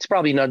it's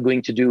probably not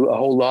going to do a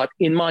whole lot.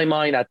 In my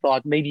mind, I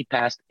thought maybe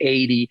past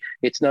 80,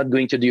 it's not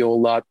going to do a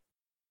whole lot.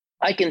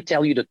 I can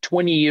tell you that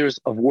 20 years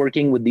of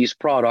working with these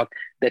products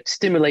that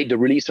stimulate the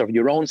release of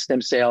your own stem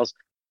cells,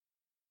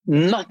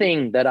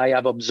 nothing that I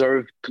have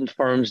observed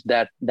confirms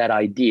that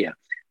idea.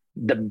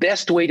 The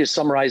best way to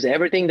summarize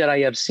everything that I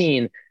have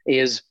seen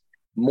is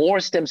more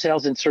stem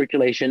cells in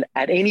circulation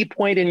at any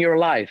point in your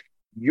life,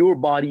 your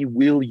body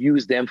will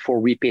use them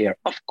for repair.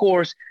 Of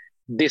course,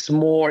 this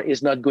more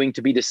is not going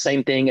to be the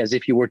same thing as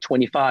if you were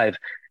 25.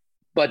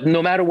 But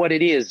no matter what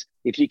it is,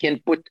 if you can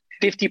put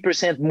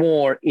 50%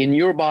 more in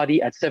your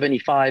body at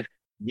 75,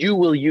 you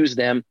will use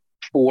them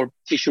for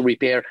tissue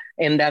repair.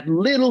 And that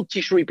little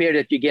tissue repair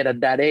that you get at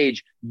that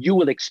age, you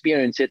will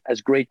experience it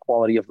as great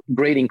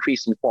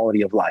increase in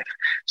quality of life.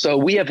 So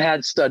we have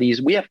had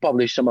studies, we have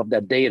published some of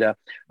that data,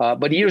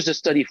 but here's a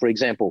study, for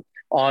example,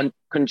 on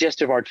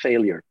congestive heart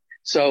failure.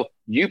 So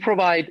you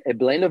provide a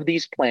blend of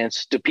these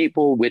plants to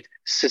people with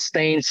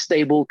sustained,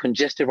 stable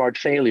congestive heart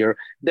failure.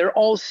 They're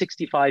all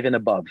 65 and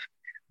above.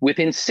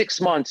 Within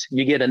 6 months,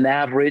 you get an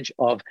average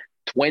of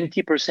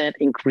 20%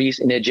 increase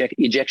in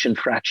ejection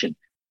fraction.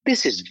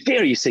 This is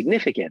very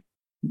significant.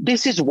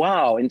 This is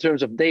wow in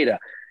terms of data.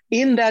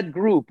 In that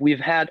group, we've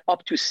had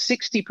up to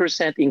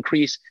 60%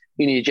 increase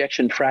in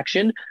ejection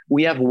fraction.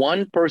 We have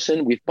one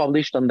person we've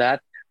published on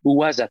that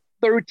who has a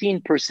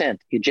 13%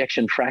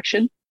 ejection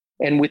fraction.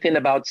 And within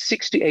about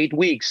 6 to 8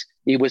 weeks,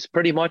 he was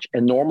pretty much a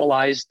normal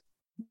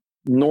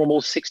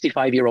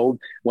 65-year-old.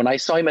 When I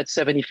saw him at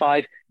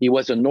 75, he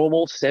was a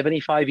normal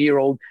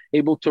 75-year-old,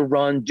 able to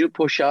run, do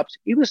push-ups.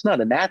 He was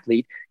not an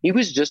athlete. He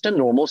was just a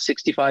normal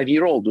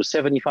 65-year-old or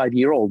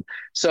 75-year-old.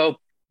 So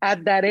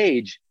at that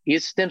age,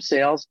 his stem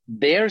cells,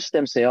 their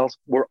stem cells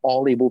were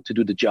all able to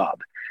do the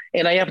job.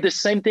 And I have the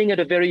same thing at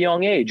a very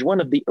young age.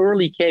 One of the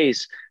early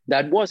cases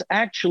that was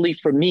actually,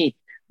 for me,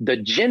 the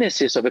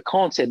genesis of a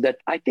concept that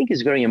I think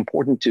is very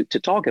important to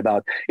talk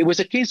about. It was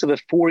a case of a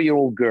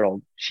 4-year-old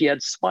girl. She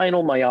had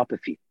spinal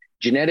myopathy,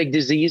 genetic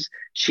disease.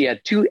 She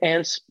had 2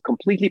 aunts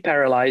completely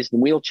paralyzed in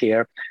a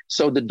wheelchair.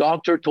 So the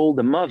doctor told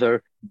the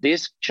mother,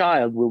 this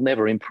child will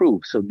never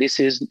improve. So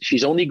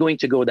she's only going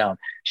to go down.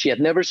 She had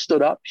never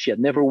stood up. She had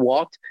never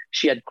walked.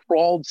 She had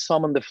crawled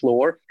some on the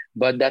floor,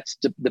 but that's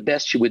the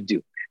best she would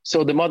do.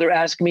 So the mother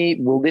asked me,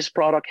 will this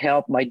product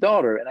help my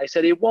daughter? And I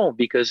said, it won't,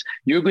 because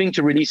you're going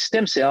to release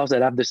stem cells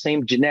that have the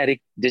same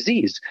genetic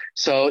disease.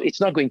 So it's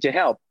not going to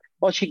help.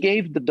 Well, she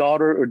gave her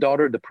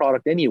daughter the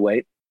product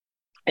anyway.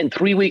 And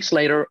 3 weeks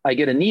later, I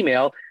get an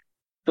email.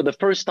 For the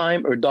first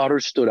time, her daughter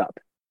stood up.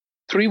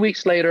 3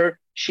 weeks later,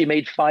 she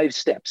made 5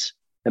 steps.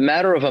 A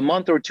matter of a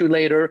month or 2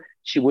 later,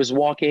 she was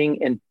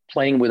walking and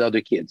playing with other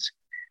kids.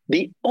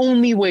 The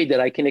only way that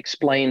I can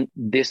explain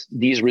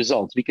these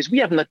results, because we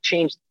have not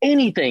changed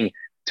anything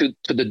to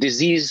the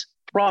disease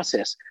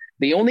process,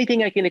 The only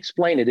thing I can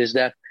explain it is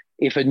that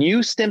if a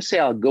new stem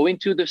cell go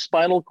into the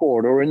spinal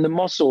cord or in the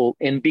muscle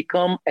and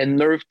become a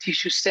nerve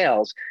tissue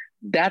cells,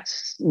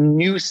 that's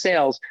new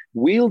cells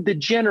will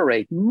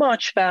degenerate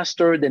much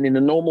faster than in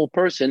a normal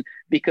person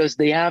because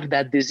they have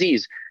that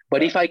disease.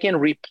 But if I can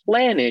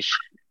replenish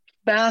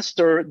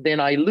faster than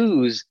I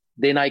lose,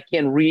 then I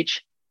can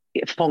reach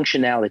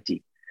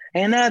functionality.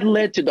 And that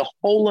led to the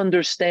whole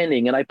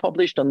understanding, and I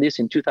published on this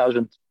in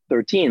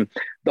 2013,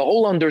 the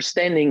whole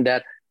understanding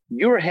that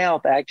your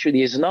health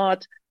actually is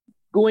not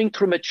going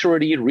through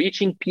maturity,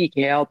 reaching peak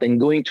health, and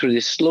going through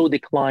this slow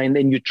decline,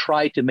 then you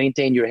try to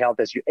maintain your health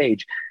as you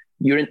age.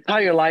 Your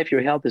entire life,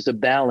 your health is a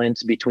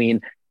balance between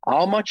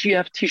how much you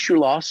have tissue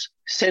loss,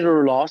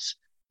 cellular loss,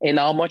 and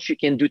how much you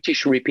can do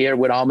tissue repair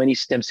with how many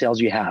stem cells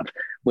you have.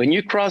 When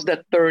you cross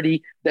that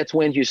 30, that's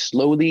when you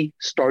slowly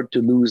start to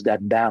lose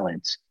that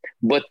balance.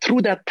 But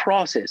through that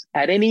process,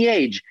 at any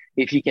age,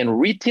 if you can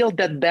retilt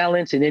that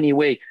balance in any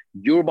way,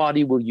 your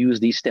body will use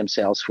these stem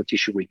cells for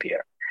tissue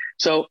repair.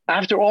 So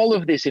after all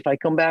of this, if I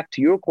come back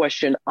to your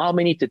question, how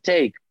many to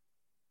take?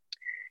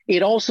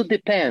 It also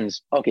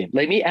depends. Okay,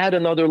 let me add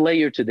another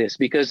layer to this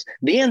because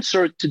the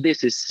answer to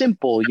this is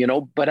simple,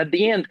 but at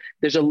the end,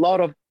 there's a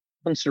lot of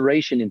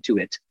consideration into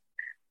it.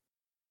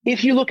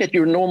 If you look at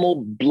your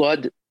normal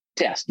blood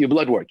test, your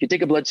blood work, you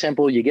take a blood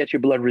sample, you get your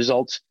blood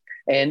results,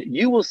 and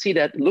you will see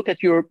that, look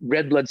at your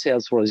red blood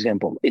cells, for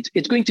example.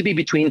 It's going to be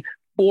between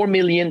 4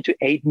 million to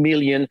 8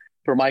 million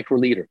per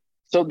microliter.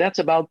 So that's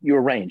about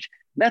your range.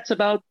 That's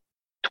about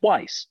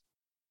twice.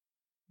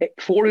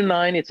 4 to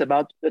 9, it's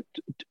about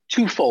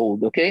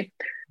twofold, okay?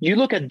 You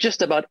look at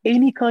just about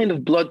any kind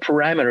of blood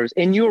parameters,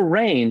 and your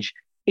range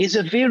is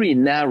a very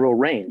narrow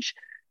range.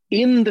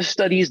 In the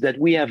studies that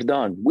we have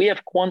done, we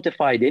have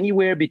quantified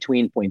anywhere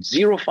between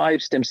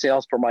 0.05 stem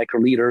cells per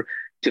microliter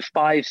to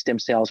 5 stem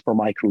cells per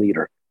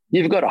microliter.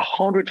 You've got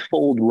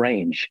 100-fold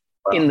range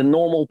in the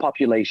normal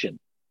population.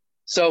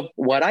 So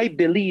what I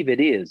believe it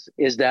is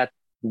that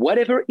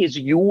whatever is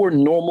your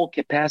normal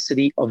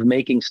capacity of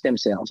making stem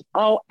cells,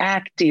 how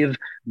active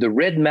the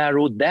red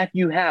marrow that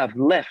you have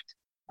left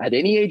at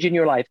any age in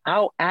your life,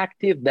 how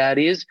active that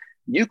is,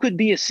 you could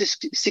be a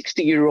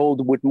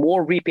 60-year-old with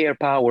more repair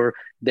power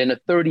than a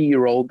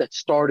 30-year-old that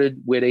started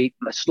with a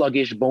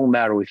sluggish bone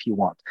marrow, if you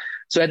want.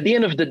 So at the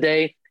end of the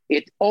day,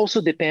 it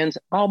also depends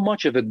how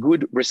much of a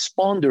good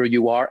responder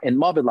you are and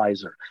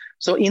mobilizer.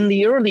 So in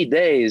the early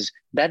days,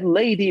 that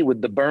lady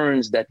with the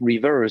burns that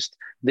reversed,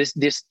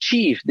 this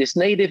chief, this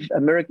Native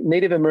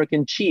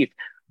American chief,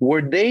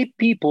 were they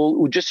people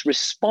who just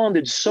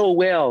responded so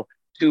well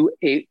to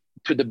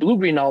the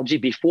blue-green algae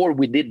before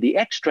we did the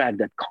extract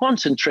that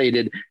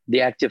concentrated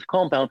the active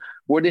compound?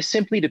 Were they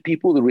simply the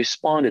people who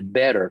responded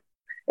better?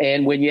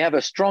 And when you have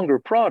a stronger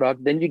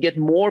product, then you get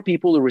more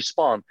people who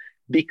respond.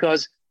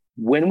 Because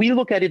when we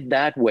look at it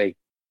that way,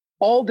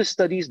 all the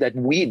studies that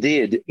we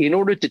did in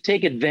order to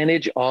take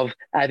advantage of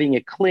having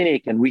a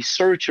clinic and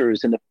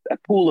researchers and a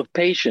pool of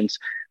patients,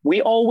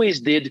 we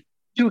always did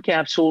 2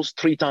 capsules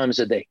 3 times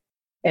a day.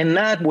 And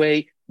that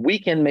way, we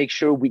can make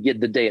sure we get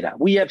the data.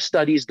 We have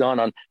studies done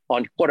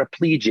on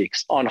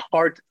quadriplegics, on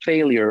heart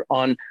failure,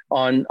 on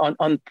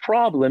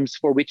problems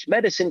for which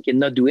medicine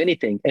cannot do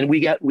anything. And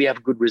we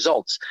have good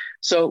results.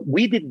 So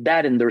we did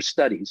that in their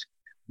studies.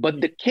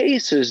 But the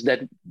cases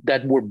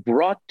that were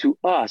brought to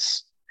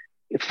us,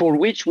 for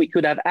which we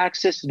could have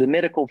access to the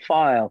medical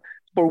file,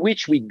 for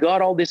which we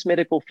got all this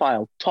medical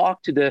file,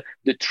 talked to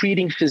the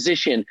treating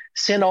physician,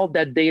 sent all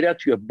that data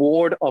to a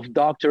board of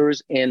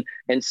doctors and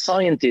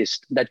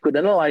scientists that could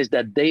analyze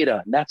that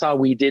data. That's how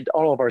we did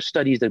all of our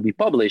studies that we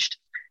published.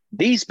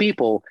 These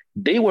people,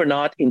 they were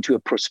not into a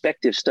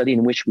prospective study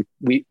in which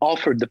we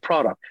offered the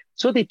product.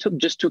 So they took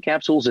just 2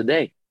 capsules a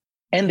day,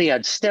 and they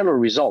had stellar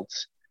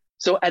results.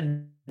 So at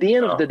the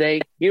end of the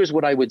day, here's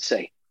what I would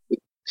say.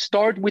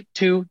 Start with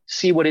 2,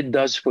 see what it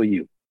does for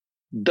you.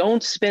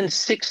 Don't spend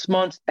 6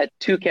 months at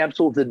 2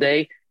 capsules a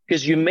day,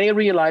 because you may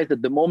realize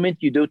that the moment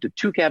you go to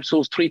 2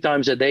 capsules 3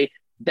 times a day,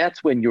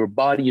 that's when your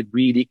body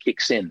really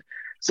kicks in.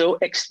 So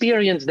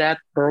experience that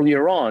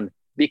earlier on,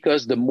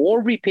 because the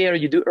more repair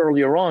you do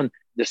earlier on,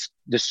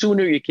 the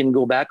sooner you can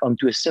go back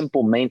onto a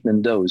simple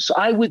maintenance dose. So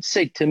I would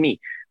say, to me,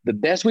 the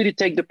best way to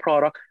take the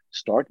product,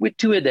 start with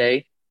 2 a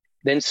day,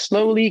 then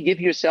slowly give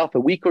yourself a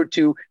week or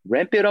 2,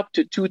 ramp it up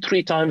to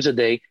 2-3 times a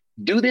day.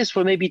 Do this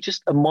for maybe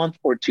just a month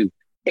or 2.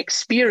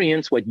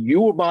 Experience what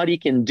your body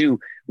can do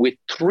with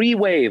 3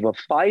 waves of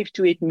 5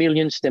 to 8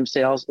 million stem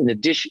cells in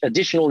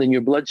additional in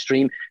your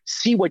bloodstream.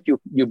 See what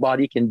your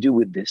body can do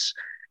with this.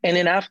 And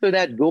then after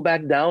that, go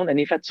back down. And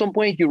if at some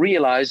point you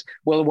realize,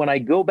 well, when I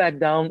go back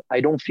down,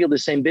 I don't feel the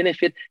same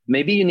benefit,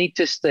 maybe you need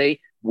to stay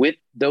with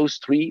those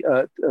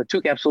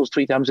 2 capsules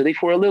 3 times a day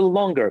for a little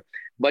longer.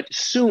 But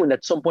soon,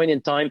 at some point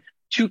in time,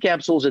 2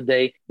 capsules a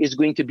day is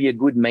going to be a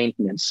good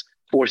maintenance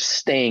for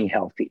staying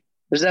healthy.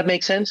 Does that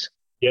make sense?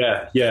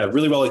 Yeah,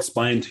 really well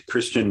explained,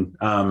 Christian.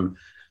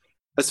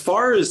 As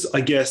far as,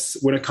 I guess,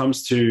 when it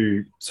comes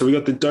to, so we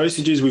got the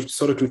dosages, we've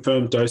sort of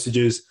confirmed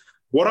dosages.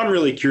 what I'm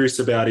really curious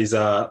about is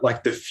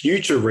like the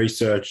future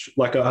research.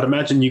 Like I'd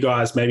imagine you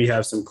guys maybe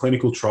have some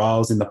clinical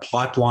trials in the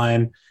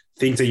pipeline,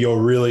 things that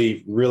you're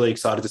really, really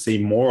excited to see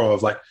more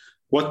of. Like,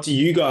 what do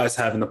you guys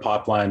have in the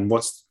pipeline?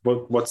 What's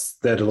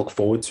there to look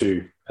forward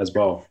to as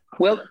well?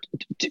 Well,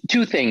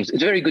 two things.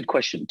 It's a very good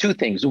question. Two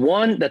things.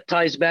 One that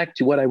ties back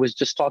to what I was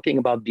just talking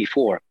about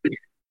before.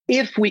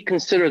 If we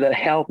consider that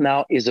health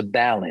now is a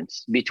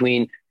balance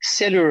between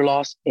cellular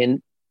loss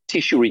and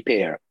tissue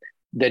repair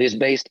that is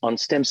based on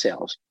stem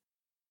cells,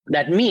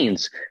 that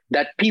means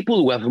that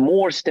people who have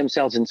more stem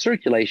cells in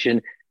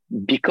circulation,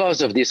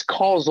 because of this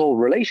causal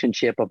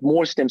relationship of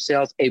more stem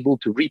cells able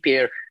to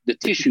repair the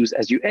tissues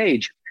as you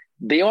age,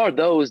 they are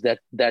those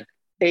that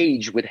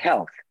age with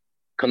health.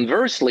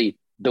 Conversely,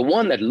 the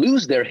one that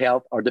lose their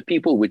health are the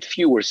people with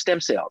fewer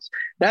stem cells.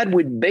 That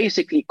would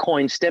basically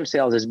coin stem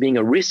cells as being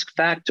a risk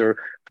factor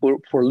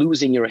for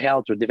losing your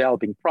health or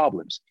developing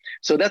problems.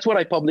 So that's what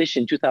I published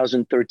in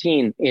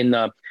 2013 in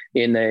a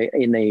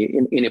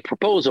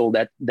proposal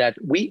that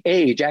we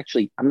age.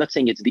 Actually, I'm not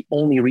saying it's the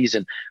only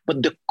reason,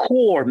 but the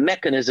core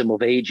mechanism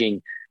of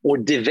aging or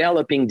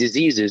developing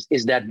diseases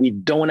is that we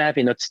don't have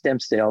enough stem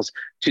cells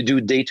to do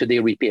day-to-day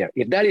repair.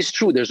 If that is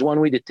true, there's one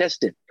way to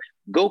test it.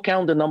 Go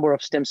count the number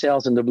of stem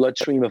cells in the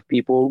bloodstream of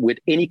people with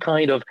any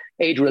kind of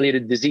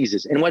age-related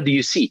diseases. And what do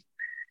you see?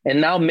 And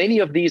now many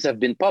of these have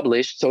been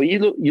published. So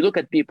you look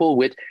at people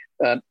with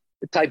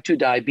type 2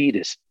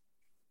 diabetes,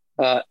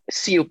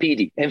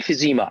 COPD,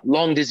 emphysema,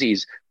 lung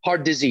disease,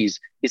 heart disease,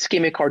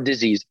 ischemic heart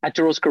disease,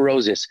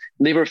 atherosclerosis,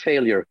 liver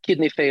failure,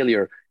 kidney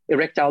failure,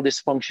 erectile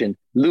dysfunction,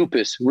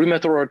 lupus,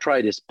 rheumatoid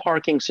arthritis,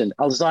 Parkinson,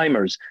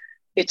 Alzheimer's.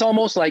 It's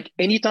almost like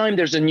anytime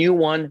there's a new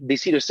one, they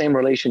see the same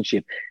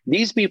relationship.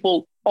 These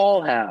people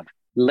all have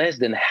less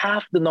than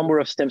half the number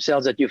of stem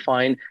cells that you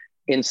find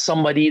in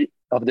somebody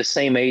of the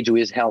same age who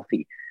is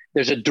healthy.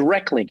 There's a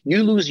direct link.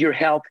 You lose your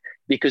health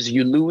because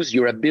you lose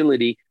your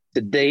ability to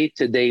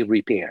day-to-day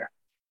repair.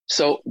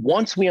 So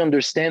once we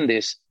understand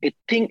this,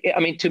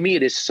 to me,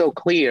 it is so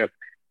clear.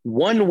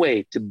 One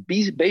way to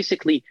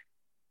basically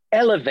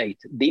elevate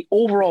the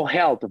overall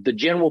health of the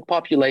general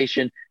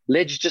population,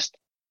 let's just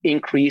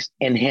increase,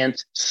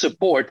 enhance,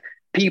 support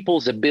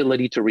people's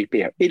ability to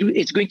repair.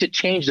 It's going to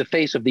change the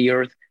face of the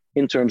earth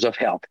in terms of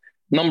health.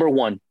 Number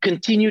one,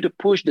 continue to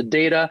push the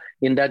data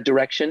in that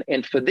direction.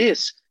 And for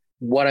this,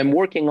 what I'm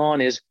working on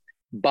is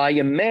by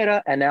a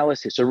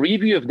meta-analysis, a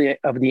review of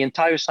the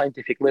entire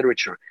scientific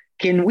literature.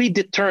 Can we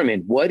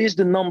determine what is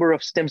the number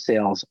of stem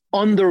cells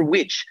under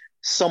which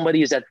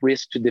somebody is at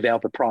risk to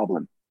develop a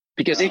problem?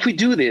 Because if we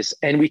do this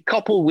and we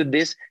couple with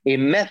this a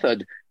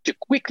method to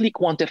quickly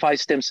quantify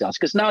stem cells,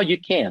 because now you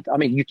can't. I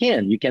mean, you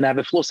can have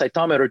a flow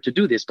cytometer to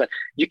do this, but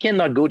you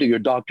cannot go to your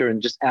doctor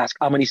and just ask,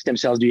 how many stem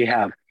cells do you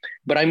have?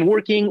 But I'm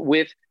working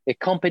with a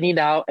company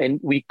now, and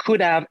we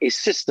could have a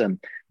system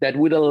that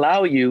would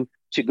allow you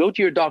to go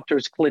to your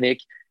doctor's clinic,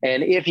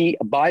 and if he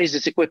buys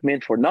this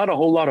equipment for not a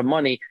whole lot of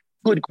money,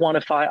 could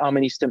quantify how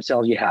many stem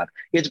cells you have.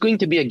 It's going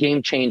to be a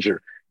game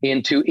changer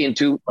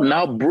into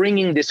now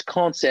bringing this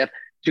concept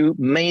to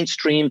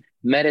mainstream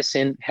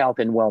medicine, health,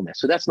 and wellness.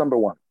 So that's number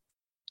one.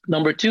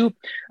 Number two,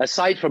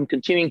 aside from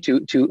continuing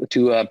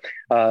to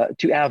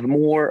have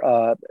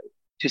more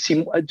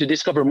to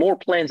discover more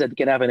plants that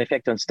can have an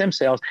effect on stem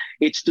cells,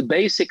 it's to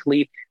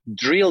basically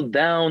drill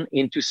down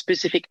into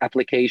specific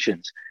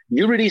applications.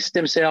 You release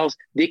stem cells,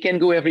 they can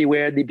go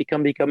everywhere. They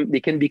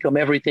can become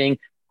everything.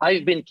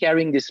 I've been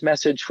carrying this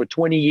message for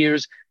 20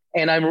 years,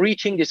 and I'm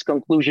reaching this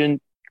conclusion.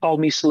 Call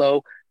me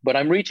slow, but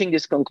I'm reaching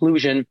this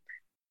conclusion.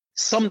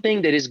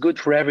 Something that is good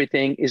for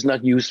everything is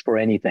not used for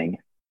anything.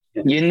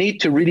 Yeah. You need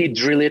to really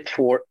drill it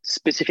for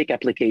specific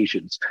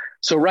applications.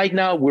 So right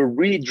now we're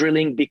really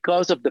drilling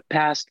because of the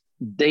past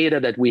data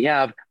that we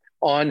have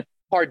on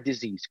heart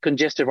disease,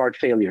 congestive heart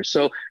failure.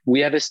 So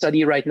we have a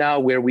study right now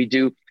where we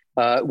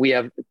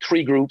have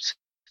three groups: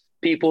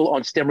 people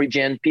on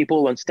STEMREGEN,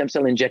 people on stem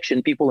cell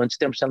injection, people on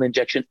stem cell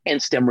injection, and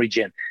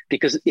STEMREGEN,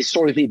 because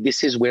historically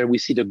this is where we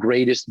see the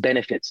greatest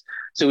benefits.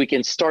 So we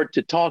can start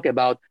to talk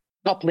about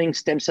coupling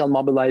stem cell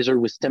mobilizer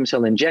with stem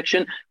cell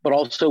injection, but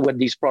also what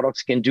these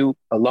products can do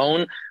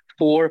alone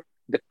for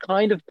the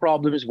kind of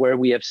problems where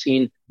we have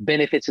seen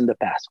benefits in the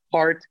past: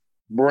 heart,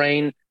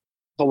 brain,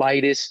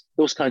 colitis,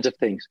 those kinds of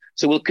things.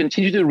 So we'll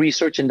continue to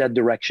research in that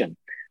direction.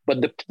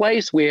 But the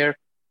place where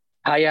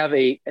I have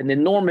an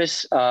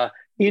enormous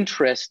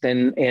interest,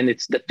 and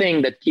it's the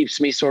thing that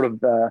keeps me sort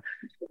of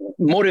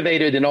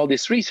motivated in all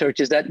this research,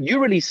 is that you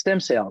release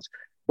stem cells,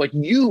 but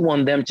you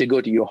want them to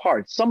go to your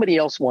heart. Somebody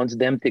else wants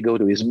them to go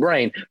to his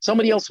brain.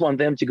 Somebody else wants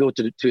them to go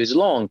to his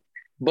lung.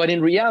 But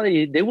in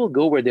reality, they will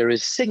go where there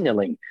is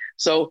signaling.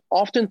 So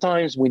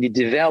oftentimes when you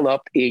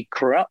develop a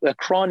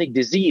chronic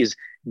disease,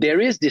 there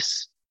is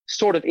this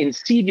sort of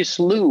insidious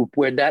loop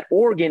where that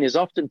organ is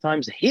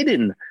oftentimes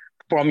hidden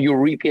from your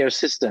repair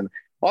system.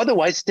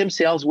 Otherwise, stem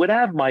cells would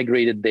have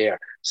migrated there.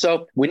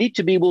 So we need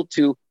to be able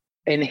to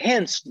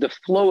enhance the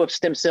flow of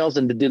stem cells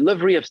and the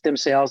delivery of stem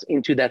cells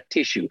into that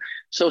tissue.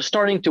 So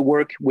starting to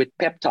work with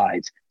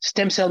peptides,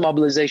 stem cell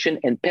mobilization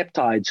and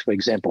peptides, for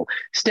example,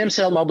 stem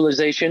cell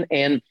mobilization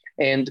and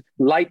and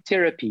light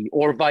therapy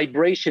or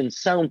vibration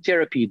sound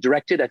therapy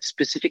directed at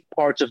specific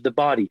parts of the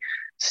body,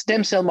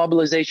 stem cell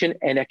mobilization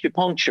and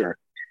acupuncture.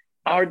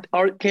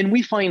 Can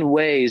we find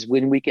ways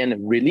when we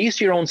can release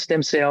your own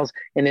stem cells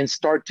and then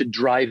start to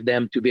drive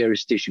them to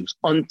various tissues?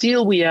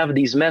 Until we have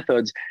these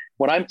methods,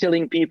 what I'm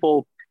telling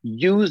people,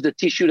 use the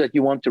tissue that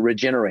you want to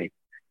regenerate.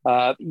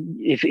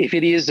 If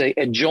it is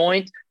a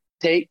joint,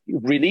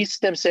 release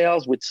stem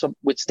cells with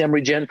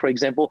STEMREGEN, for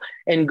example,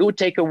 and go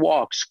take a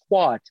walk,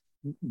 squat,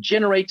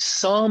 generate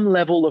some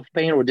level of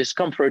pain or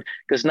discomfort,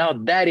 because now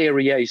that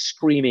area is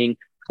screaming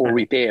for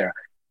repair.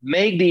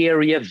 Make the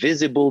area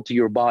visible to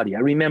your body. I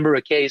remember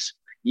a case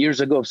years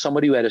ago of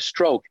somebody who had a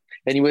stroke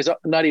and he was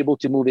not able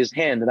to move his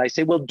hand. And I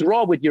say, well,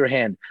 draw with your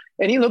hand.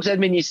 And he looks at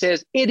me and he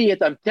says, idiot,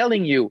 I'm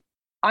telling you,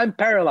 I'm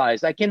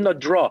paralyzed. I cannot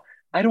draw.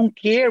 I don't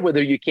care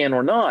whether you can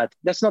or not.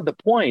 That's not the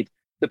point.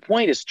 The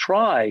point is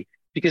try,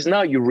 because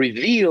now you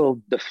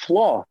reveal the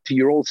flaw to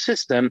your old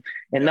system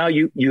and now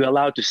you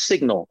allow it to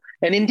signal.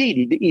 And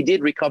indeed, he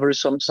did recover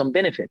some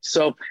benefits.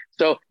 So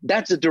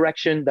that's the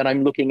direction that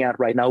I'm looking at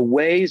right now,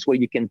 ways where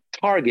you can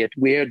target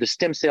where the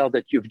stem cell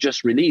that you've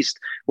just released,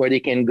 where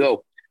they can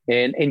go.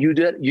 And you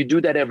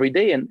do that every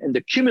day, and the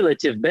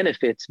cumulative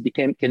benefits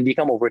can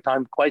become over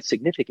time quite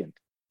significant.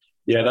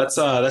 Yeah, that's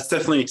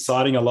definitely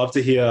exciting. I love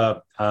to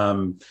hear,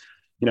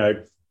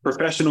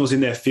 professionals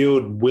in their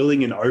field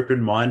willing and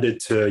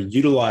open-minded to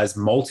utilize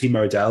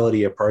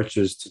multimodality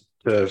approaches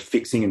to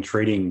fixing and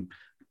treating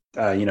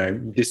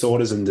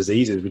disorders and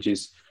diseases, which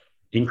is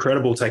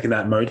incredible, taking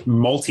that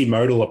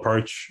multimodal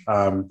approach.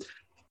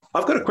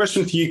 I've got a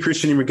question for you,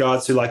 Christian, in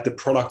regards to like the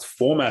product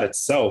format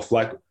itself.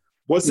 Like,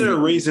 was there a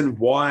reason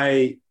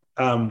why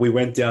we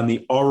went down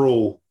the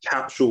oral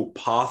capsule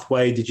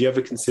pathway? Did you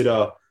ever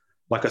consider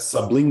like a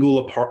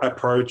sublingual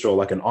approach or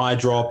like an eye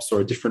drops or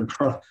a different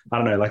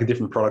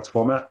product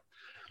format?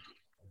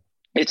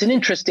 It's an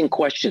interesting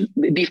question.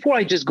 Before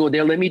I just go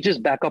there, let me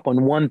just back up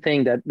on one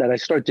thing that I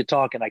started to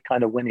talk and I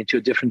kind of went into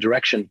a different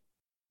direction.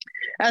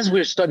 As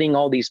we're studying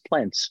all these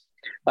plants,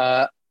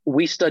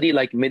 we study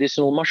like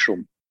medicinal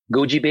mushroom,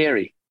 goji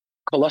berry,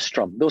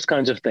 colostrum, those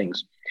kinds of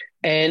things.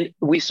 And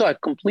we saw a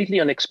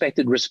completely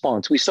unexpected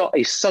response. We saw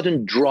a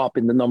sudden drop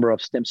in the number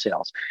of stem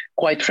cells.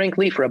 Quite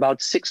frankly, for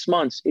about 6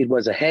 months, it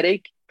was a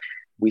headache.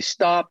 We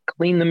stopped,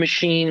 cleaned the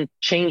machine,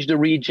 changed the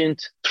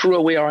reagent, threw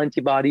away our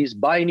antibodies,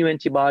 buy new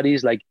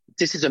antibodies, like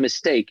this is a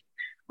mistake,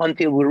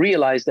 until we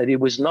realized that it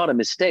was not a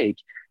mistake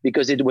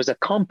because it was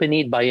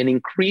accompanied by an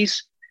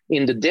increase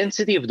in the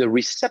density of the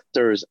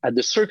receptors at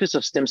the surface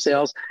of stem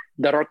cells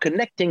that are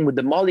connecting with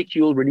the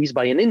molecule released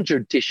by an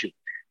injured tissue.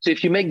 So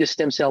if you make the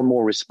stem cell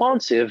more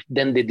responsive,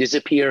 then they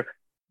disappear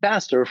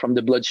faster from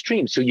the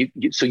bloodstream. So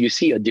you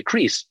see a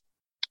decrease.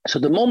 So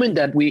the moment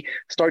that we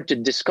start to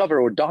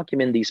discover or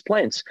document these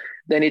plants,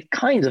 then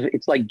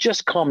it's like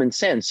just common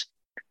sense.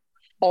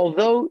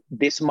 Although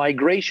this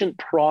migration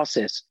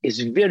process is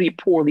very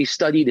poorly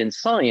studied in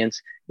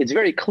science, it's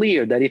very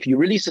clear that if you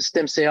release the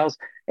stem cells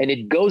and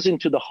it goes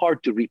into the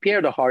heart to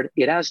repair the heart,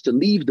 it has to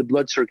leave the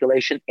blood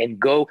circulation and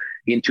go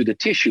into the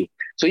tissue.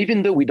 So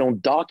even though we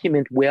don't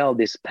document well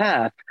this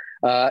path,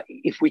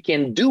 if we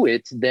can do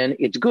it, then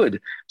it's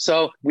good.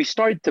 So we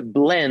started to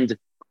blend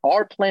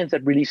our plants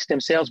that release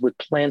stem cells with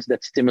plants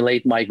that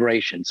stimulate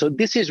migration. So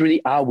this is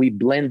really how we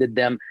blended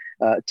them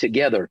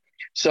together.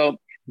 So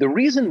the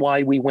reason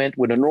why we went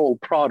with an oral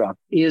product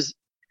is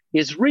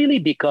really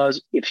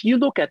because if you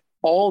look at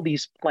all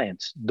these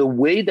plants, the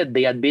way that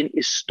they had been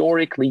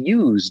historically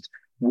used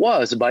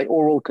was by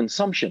oral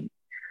consumption.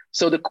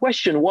 So the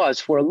question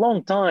was, for a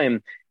long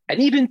time, and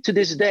even to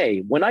this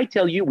day, when I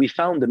tell you we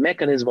found the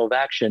mechanism of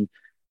action,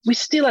 we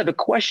still have a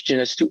question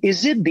as to,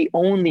 is it the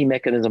only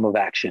mechanism of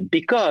action?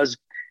 Because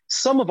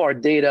some of our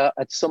data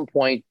at some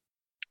point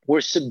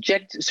were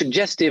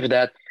suggestive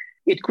that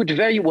it could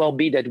very well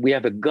be that we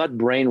have a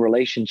gut-brain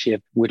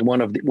relationship with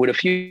a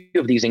few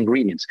of these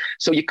ingredients.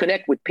 So you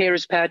connect with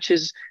Paris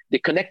patches, they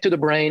connect to the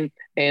brain,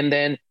 and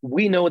then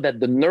we know that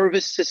the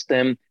nervous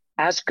system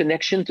has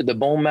connection to the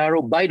bone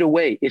marrow. By the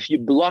way, if you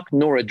block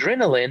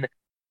noradrenaline,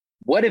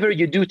 whatever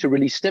you do to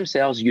release stem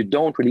cells, you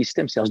don't release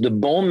stem cells. The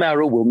bone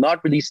marrow will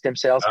not release stem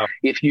cells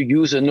if you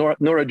use a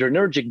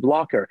noradrenergic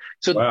blocker.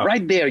 So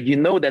right there, you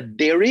know that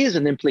there is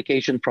an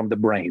implication from the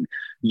brain.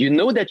 You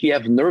know that you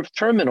have nerve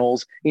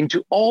terminals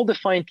into all the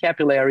fine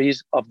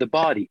capillaries of the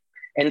body.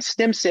 And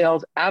stem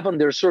cells have on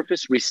their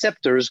surface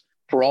receptors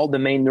for all the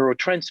main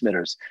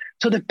neurotransmitters.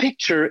 So the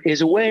picture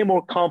is way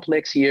more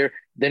complex here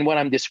than what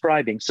I'm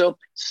describing. So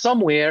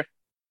somewhere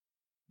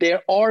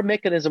there are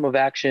mechanisms of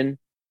action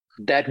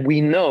that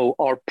we know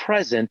are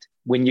present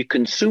when you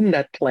consume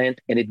that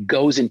plant and it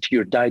goes into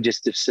your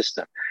digestive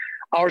system.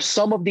 Are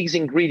some of these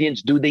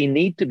ingredients, do they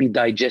need to be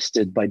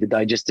digested by the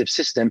digestive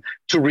system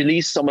to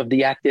release some of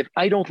the active?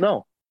 I don't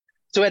know.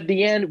 So at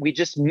the end, we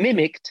just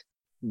mimicked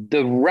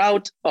the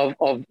route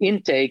of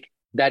intake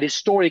that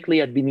historically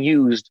had been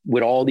used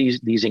with all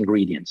these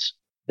ingredients.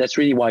 That's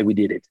really why we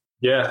did it.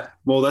 Yeah,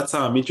 well, that's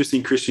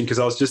interesting, Christian, because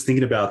I was just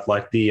thinking about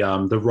like the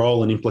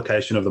role and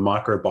implication of the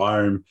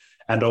microbiome,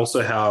 and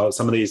also how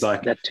some of these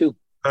like that too.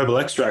 herbal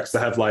extracts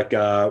that have like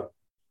a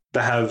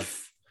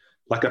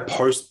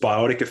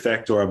postbiotic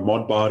effect or a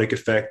modbiotic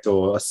effect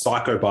or a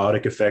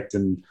psychobiotic effect.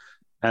 And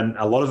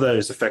a lot of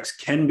those effects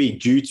can be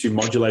due to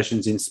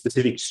modulations in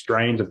specific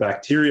strains of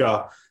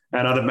bacteria.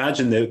 And I'd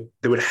imagine that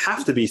there would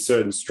have to be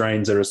certain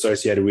strains that are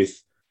associated with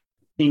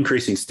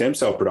increasing stem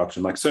cell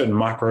production, like certain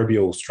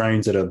microbial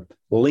strains that are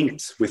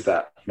linked with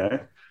that, you know?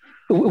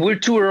 We're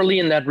too early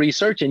in that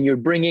research, and you're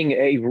bringing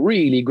a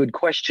really good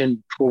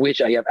question for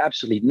which I have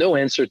absolutely no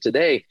answer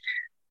today.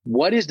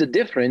 What is the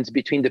difference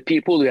between the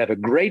people who have a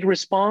great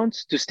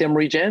response to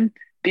STEMREGEN,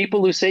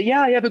 people who say,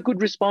 yeah, I have a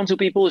good response, to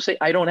people who say,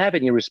 I don't have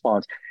any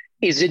response?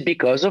 Is it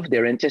because of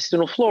their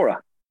intestinal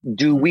flora?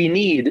 Do we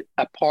need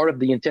a part of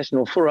the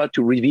intestinal flora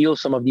to reveal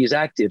some of these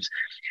actives?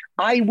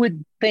 I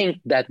would think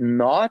that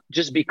not,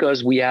 just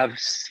because we have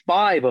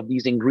 5 of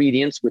these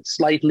ingredients with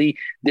slightly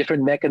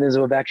different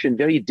mechanism of action,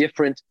 very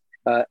different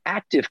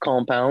active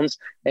compounds.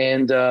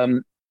 And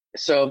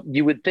so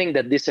you would think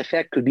that this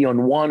effect could be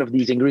on one of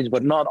these ingredients,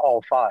 but not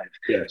all 5.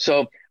 Yeah.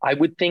 So I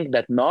would think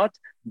that not,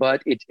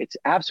 but it's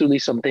absolutely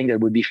something that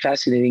would be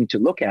fascinating to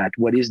look at.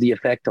 What is the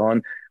effect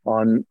on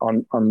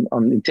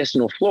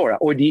intestinal flora,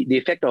 or the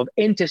effect of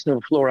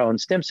intestinal flora on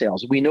stem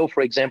cells? We know,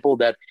 for example,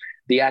 that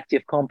the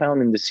active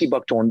compound in the sea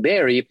buckthorn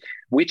berry,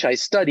 which I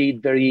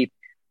studied very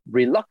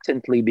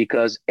reluctantly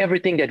because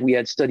everything that we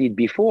had studied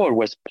before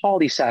was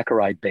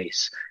polysaccharide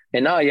based.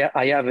 And now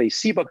I have a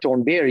sea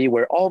buckthorn berry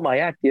where all my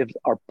actives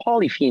are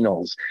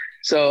polyphenols.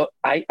 So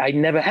I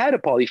never had a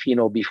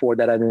polyphenol before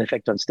that had an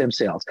effect on stem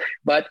cells.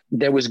 But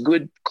there was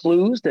good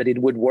clues that it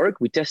would work.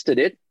 We tested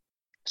it.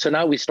 So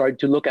now we started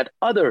to look at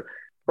other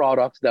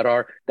products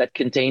that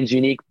contains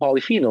unique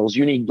polyphenols,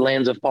 unique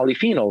blends of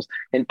polyphenols.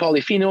 And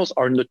polyphenols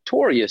are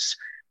notorious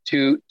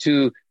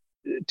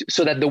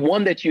so that the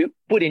one that you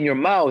put in your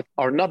mouth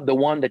are not the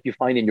one that you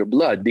find in your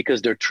blood,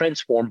 because they're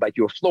transformed by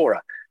your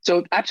flora.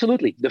 So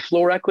absolutely, the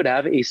flora could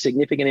have a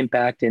significant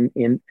impact in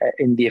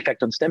the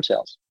effect on stem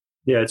cells.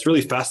 Yeah, it's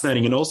really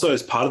fascinating. And also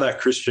as part of that,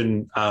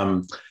 Christian,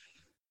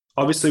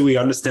 obviously we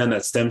understand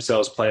that stem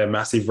cells play a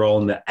massive role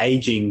in the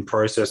aging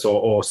process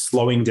or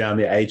slowing down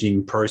the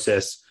aging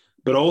process.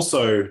 But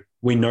also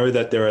we know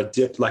that there are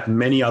like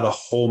many other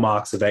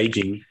hallmarks of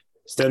aging,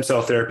 stem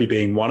cell therapy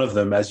being one of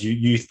them, as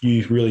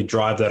you really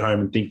drive that home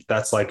and think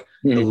that's like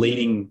the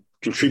leading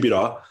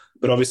contributor.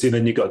 But obviously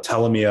then you've got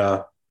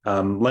telomere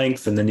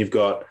length, and then you've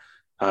got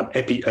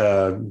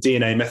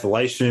DNA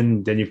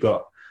methylation, then you've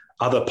got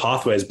other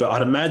pathways. But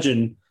I'd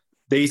imagine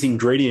these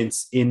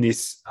ingredients in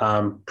this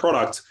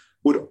product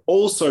would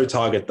also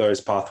target those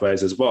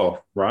pathways as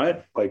well,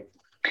 right? Like,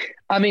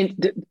 I mean,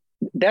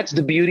 that's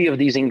the beauty of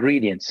these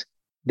ingredients.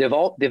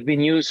 They've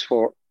been used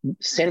for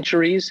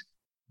centuries.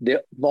 They've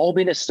all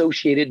been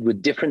associated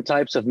with different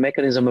types of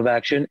mechanism of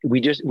action. We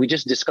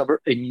just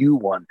discovered a new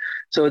one.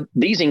 So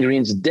these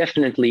ingredients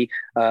definitely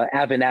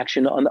have an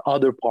action on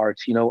other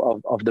parts,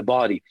 of the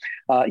body.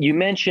 You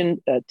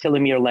mentioned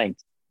telomere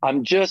length.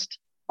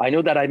 I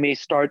know that I may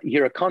start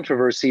here a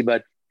controversy,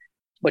 but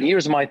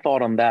here's my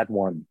thought on that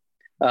one.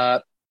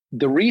 The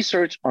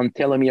research on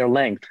telomere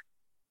length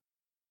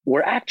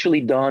were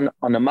actually done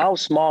on a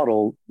mouse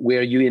model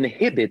where you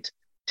inhibit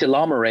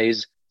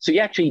telomerase. So you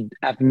actually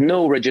have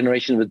no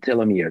regeneration with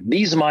telomere.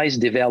 These mice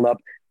develop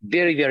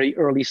very, very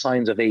early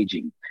signs of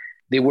aging.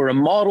 They were a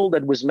model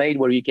that was made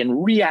where you can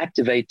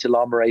reactivate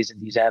telomerase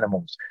in these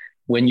animals.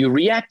 When you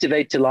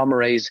reactivate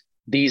telomerase,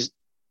 these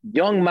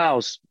young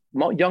mice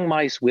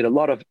with a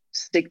lot of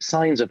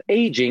signs of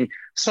aging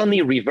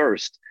suddenly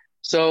reversed.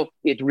 So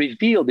it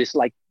revealed this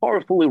like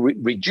powerful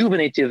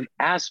rejuvenative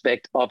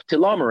aspect of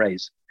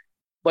telomerase.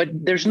 But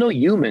there's no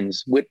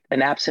humans with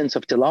an absence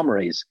of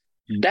telomerase.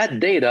 That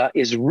data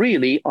is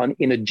really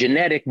in a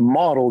genetic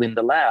model in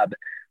the lab.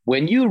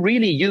 When you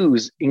really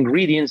use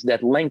ingredients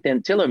that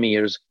lengthen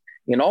telomeres,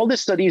 in all the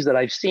studies that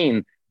I've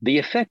seen, the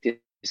effect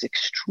is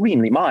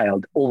extremely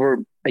mild over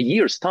a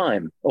year's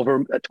time,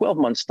 over a 12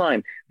 months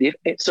time.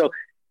 So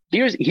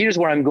here's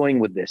where I'm going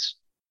with this.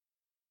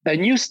 A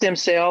new stem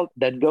cell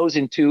that goes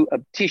into a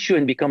tissue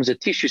and becomes a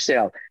tissue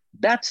cell,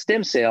 that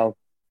stem cell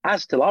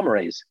has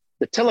telomerase.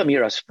 The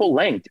telomere has full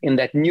length in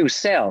that new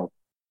cell.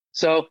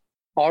 So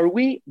are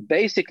we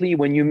basically,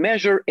 when you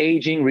measure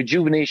aging,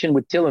 rejuvenation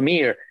with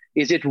telomere,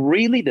 is it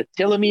really the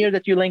telomere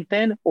that you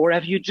lengthen, or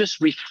have you just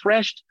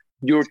refreshed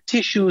your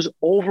tissues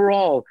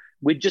overall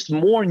with just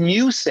more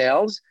new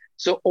cells?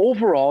 So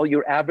overall,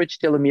 your average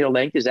telomere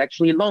length is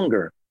actually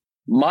longer.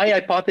 My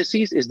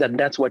hypothesis is that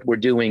that's what we're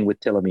doing with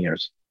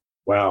telomeres.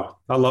 Wow.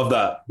 I love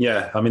that.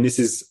 Yeah. I mean,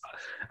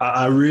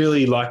 I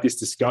really like this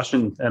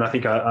discussion, and I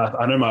think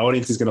I know my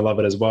audience is going to love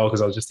it as well,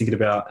 because I was just thinking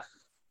about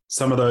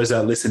some of those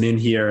that listen in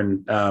here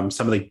and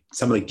some of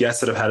the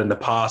guests that I've had in the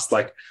past.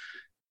 Like,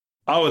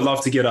 I would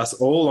love to get us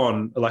all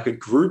on like a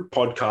group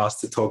podcast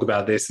to talk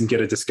about this and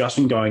get a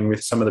discussion going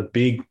with some of the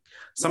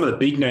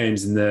big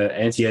names in the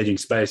anti-aging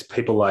space,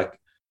 people like,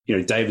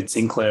 David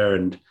Sinclair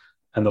and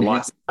the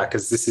likes,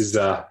 because this is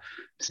a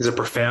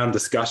profound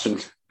discussion.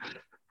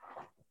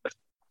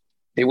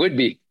 It would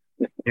be.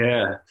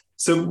 Yeah.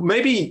 So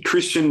maybe,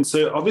 Christian,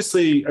 so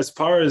obviously as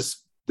far as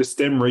the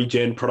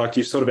STEMREGEN product.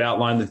 You've sort of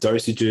outlined the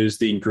dosages,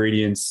 the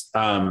ingredients.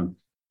 I'm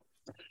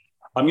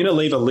going to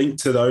leave a link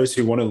to those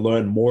who want to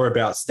learn more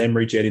about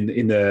STEMREGEN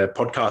in the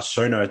podcast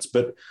show notes.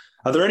 But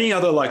are there any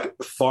other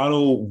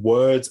final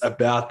words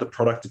about the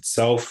product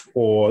itself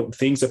or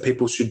things that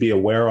people should be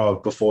aware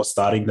of before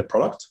starting the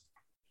product?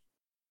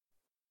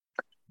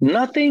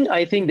 Nothing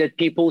I think that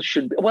people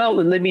should. Well,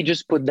 let me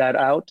just put that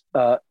out.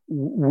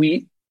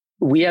 We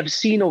have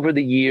seen over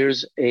the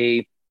years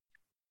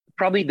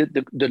probably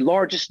the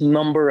largest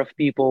number of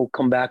people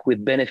come back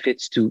with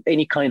benefits to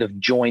any kind of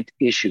joint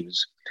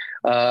issues.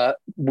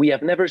 We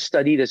have never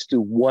studied as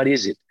to what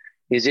is it.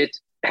 Is it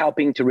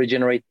helping to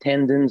regenerate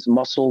tendons,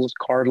 muscles,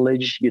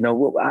 cartilage?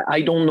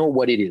 I don't know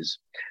what it is,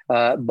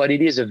 but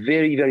it is a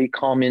very, very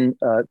common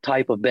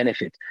type of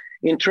benefit.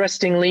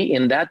 Interestingly,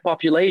 in that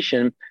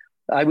population,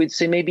 I would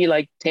say maybe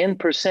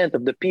 10%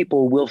 of the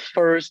people will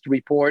first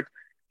report,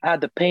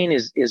 the pain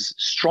is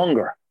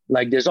stronger.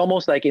 There's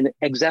almost an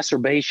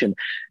exacerbation.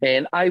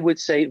 And I would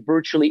say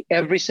virtually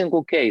every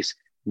single case,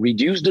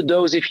 reduce the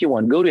dose if you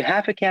want, go to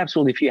half a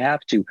capsule if you have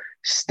to,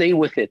 stay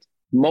with it.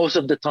 Most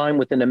of the time,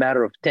 within a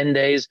matter of 10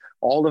 days,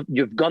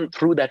 you've gone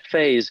through that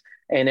phase.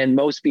 And then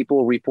most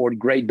people report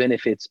great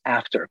benefits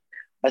after.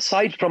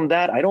 Aside from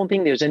that, I don't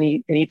think there's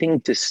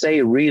anything to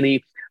say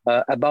really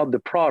about the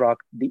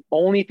product. The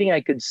only thing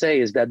I could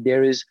say is that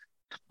there is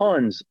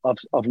tons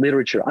of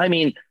literature. I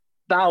mean,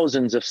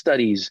 thousands of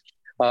studies.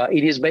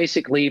 It is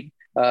basically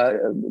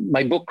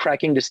my book,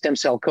 Cracking the Stem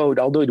Cell Code,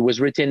 although it was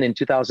written in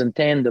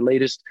 2010, the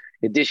latest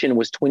edition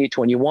was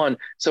 2021.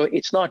 So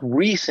it's not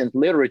recent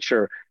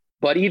literature,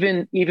 but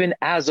even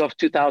as of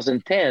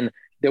 2010,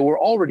 there were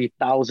already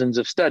thousands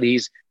of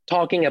studies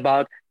talking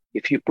about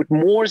if you put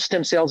more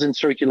stem cells in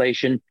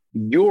circulation,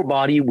 your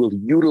body will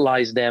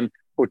utilize them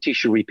for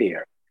tissue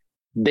repair.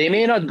 They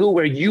may not go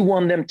where you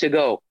want them to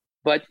go,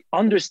 but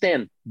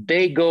understand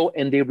they go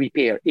and they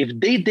repair. If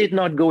they did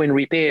not go and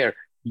repair,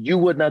 you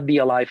would not be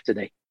alive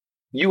today.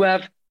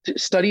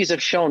 Studies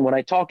have shown, when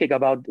I talk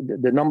about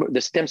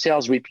the stem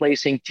cells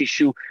replacing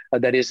tissue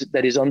that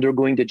is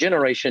undergoing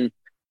degeneration,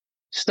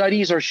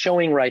 studies are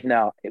showing right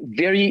now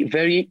very,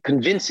 very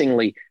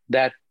convincingly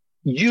that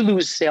you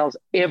lose cells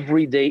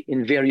every day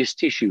in various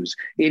tissues.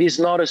 It is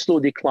not a slow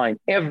decline.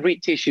 Every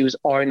tissues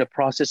are in a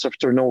process of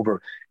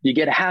turnover. You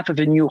get half of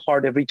a new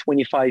heart every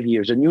 25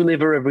 years, a new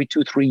liver every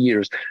 2-3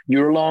 years,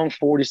 your lung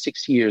 4 to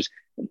 6 years.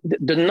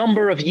 The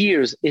number of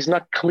years is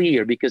not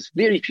clear because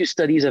very few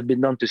studies have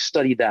been done to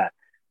study that.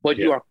 But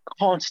you are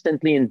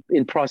constantly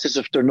in process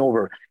of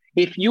turnover.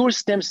 If your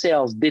stem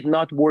cells did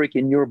not work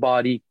in your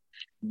body,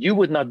 you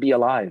would not be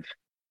alive.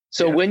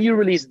 So when you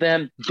release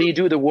them, they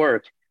do the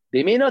work.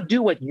 They may not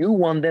do what you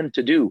want them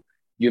to do.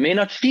 You may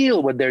not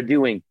feel what they're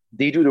doing.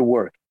 They do the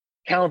work.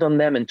 Count on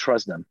them and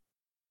trust them.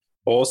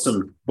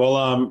 Awesome.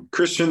 Well,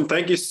 Christian,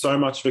 thank you so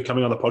much for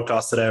coming on the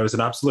podcast today. It was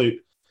an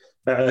absolute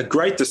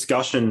great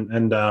discussion.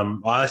 And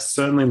I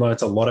certainly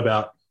learned a lot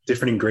about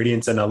different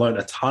ingredients and I learned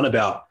a ton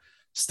about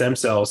stem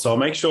cells. So I'll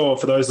make sure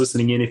for those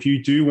listening in, if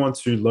you do want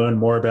to learn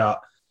more about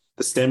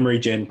the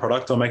STEMREGEN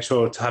product, I'll make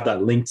sure to have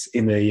that linked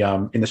in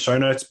the show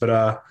notes.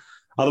 But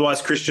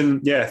otherwise, Christian,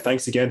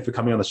 thanks again for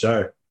coming on the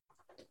show.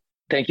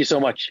 Thank you so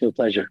much. It was a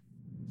pleasure.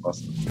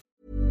 Awesome.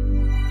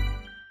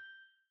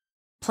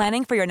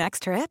 Planning for your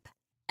next trip?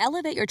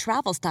 Elevate your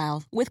travel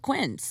style with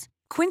Quince.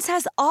 Quince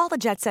has all the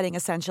jet-setting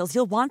essentials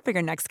you'll want for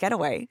your next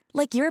getaway,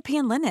 like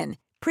European linen,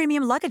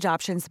 premium luggage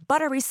options,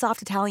 buttery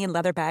soft Italian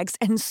leather bags,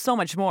 and so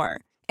much more.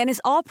 And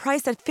is all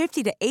priced at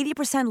 50 to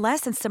 80%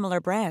 less than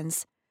similar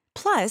brands.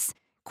 Plus,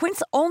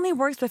 Quince only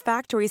works with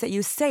factories that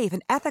use safe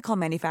and ethical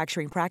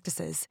manufacturing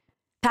practices.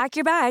 Pack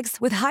your bags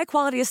with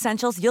high-quality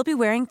essentials you'll be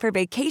wearing for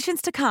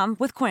vacations to come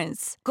with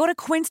Quince. Go to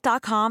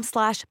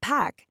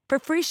quince.com/pack for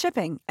free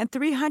shipping and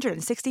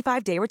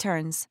 365-day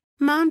returns.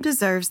 Mom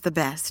deserves the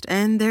best,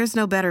 and there's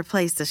no better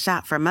place to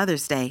shop for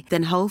Mother's Day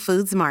than Whole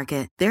Foods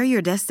Market. They're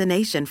your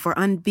destination for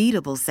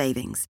unbeatable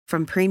savings,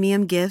 from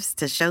premium gifts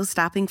to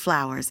show-stopping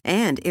flowers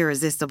and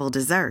irresistible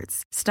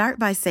desserts. Start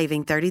by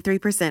saving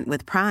 33%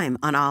 with Prime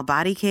on all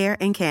body care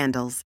and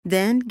candles.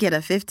 Then get a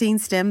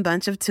 15-stem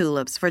bunch of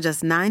tulips for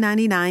just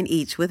 $9.99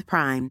 each with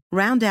Prime.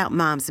 Round out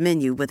Mom's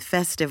menu with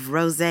festive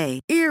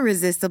rosé,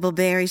 irresistible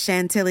berry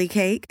chantilly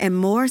cake, and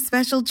more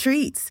special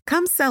treats.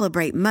 Come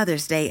celebrate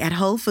Mother's Day at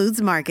Whole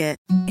Foods Market.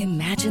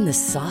 Imagine the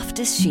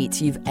softest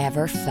sheets you've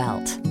ever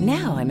felt.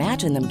 Now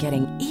imagine them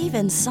getting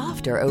even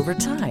softer over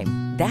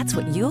time. That's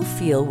what you'll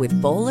feel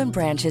with Boll &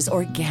 Branch's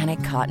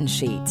organic cotton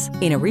sheets.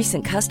 In a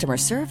recent customer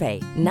survey,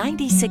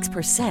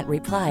 96%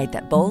 replied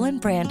that Boll &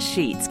 Branch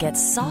sheets get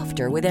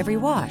softer with every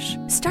wash.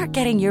 Start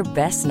getting your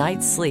best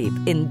night's sleep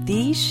in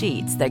these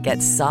sheets that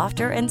get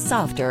softer and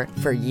softer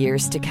for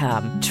years to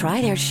come.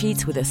 Try their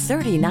sheets with a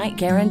 30-night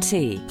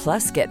guarantee.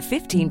 Plus, get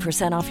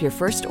 15% off your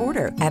first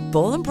order at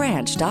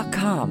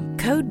bollandbranch.com.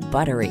 Code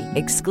BUTTERY.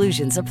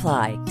 Exclusions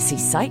apply. See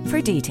site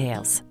for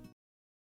details.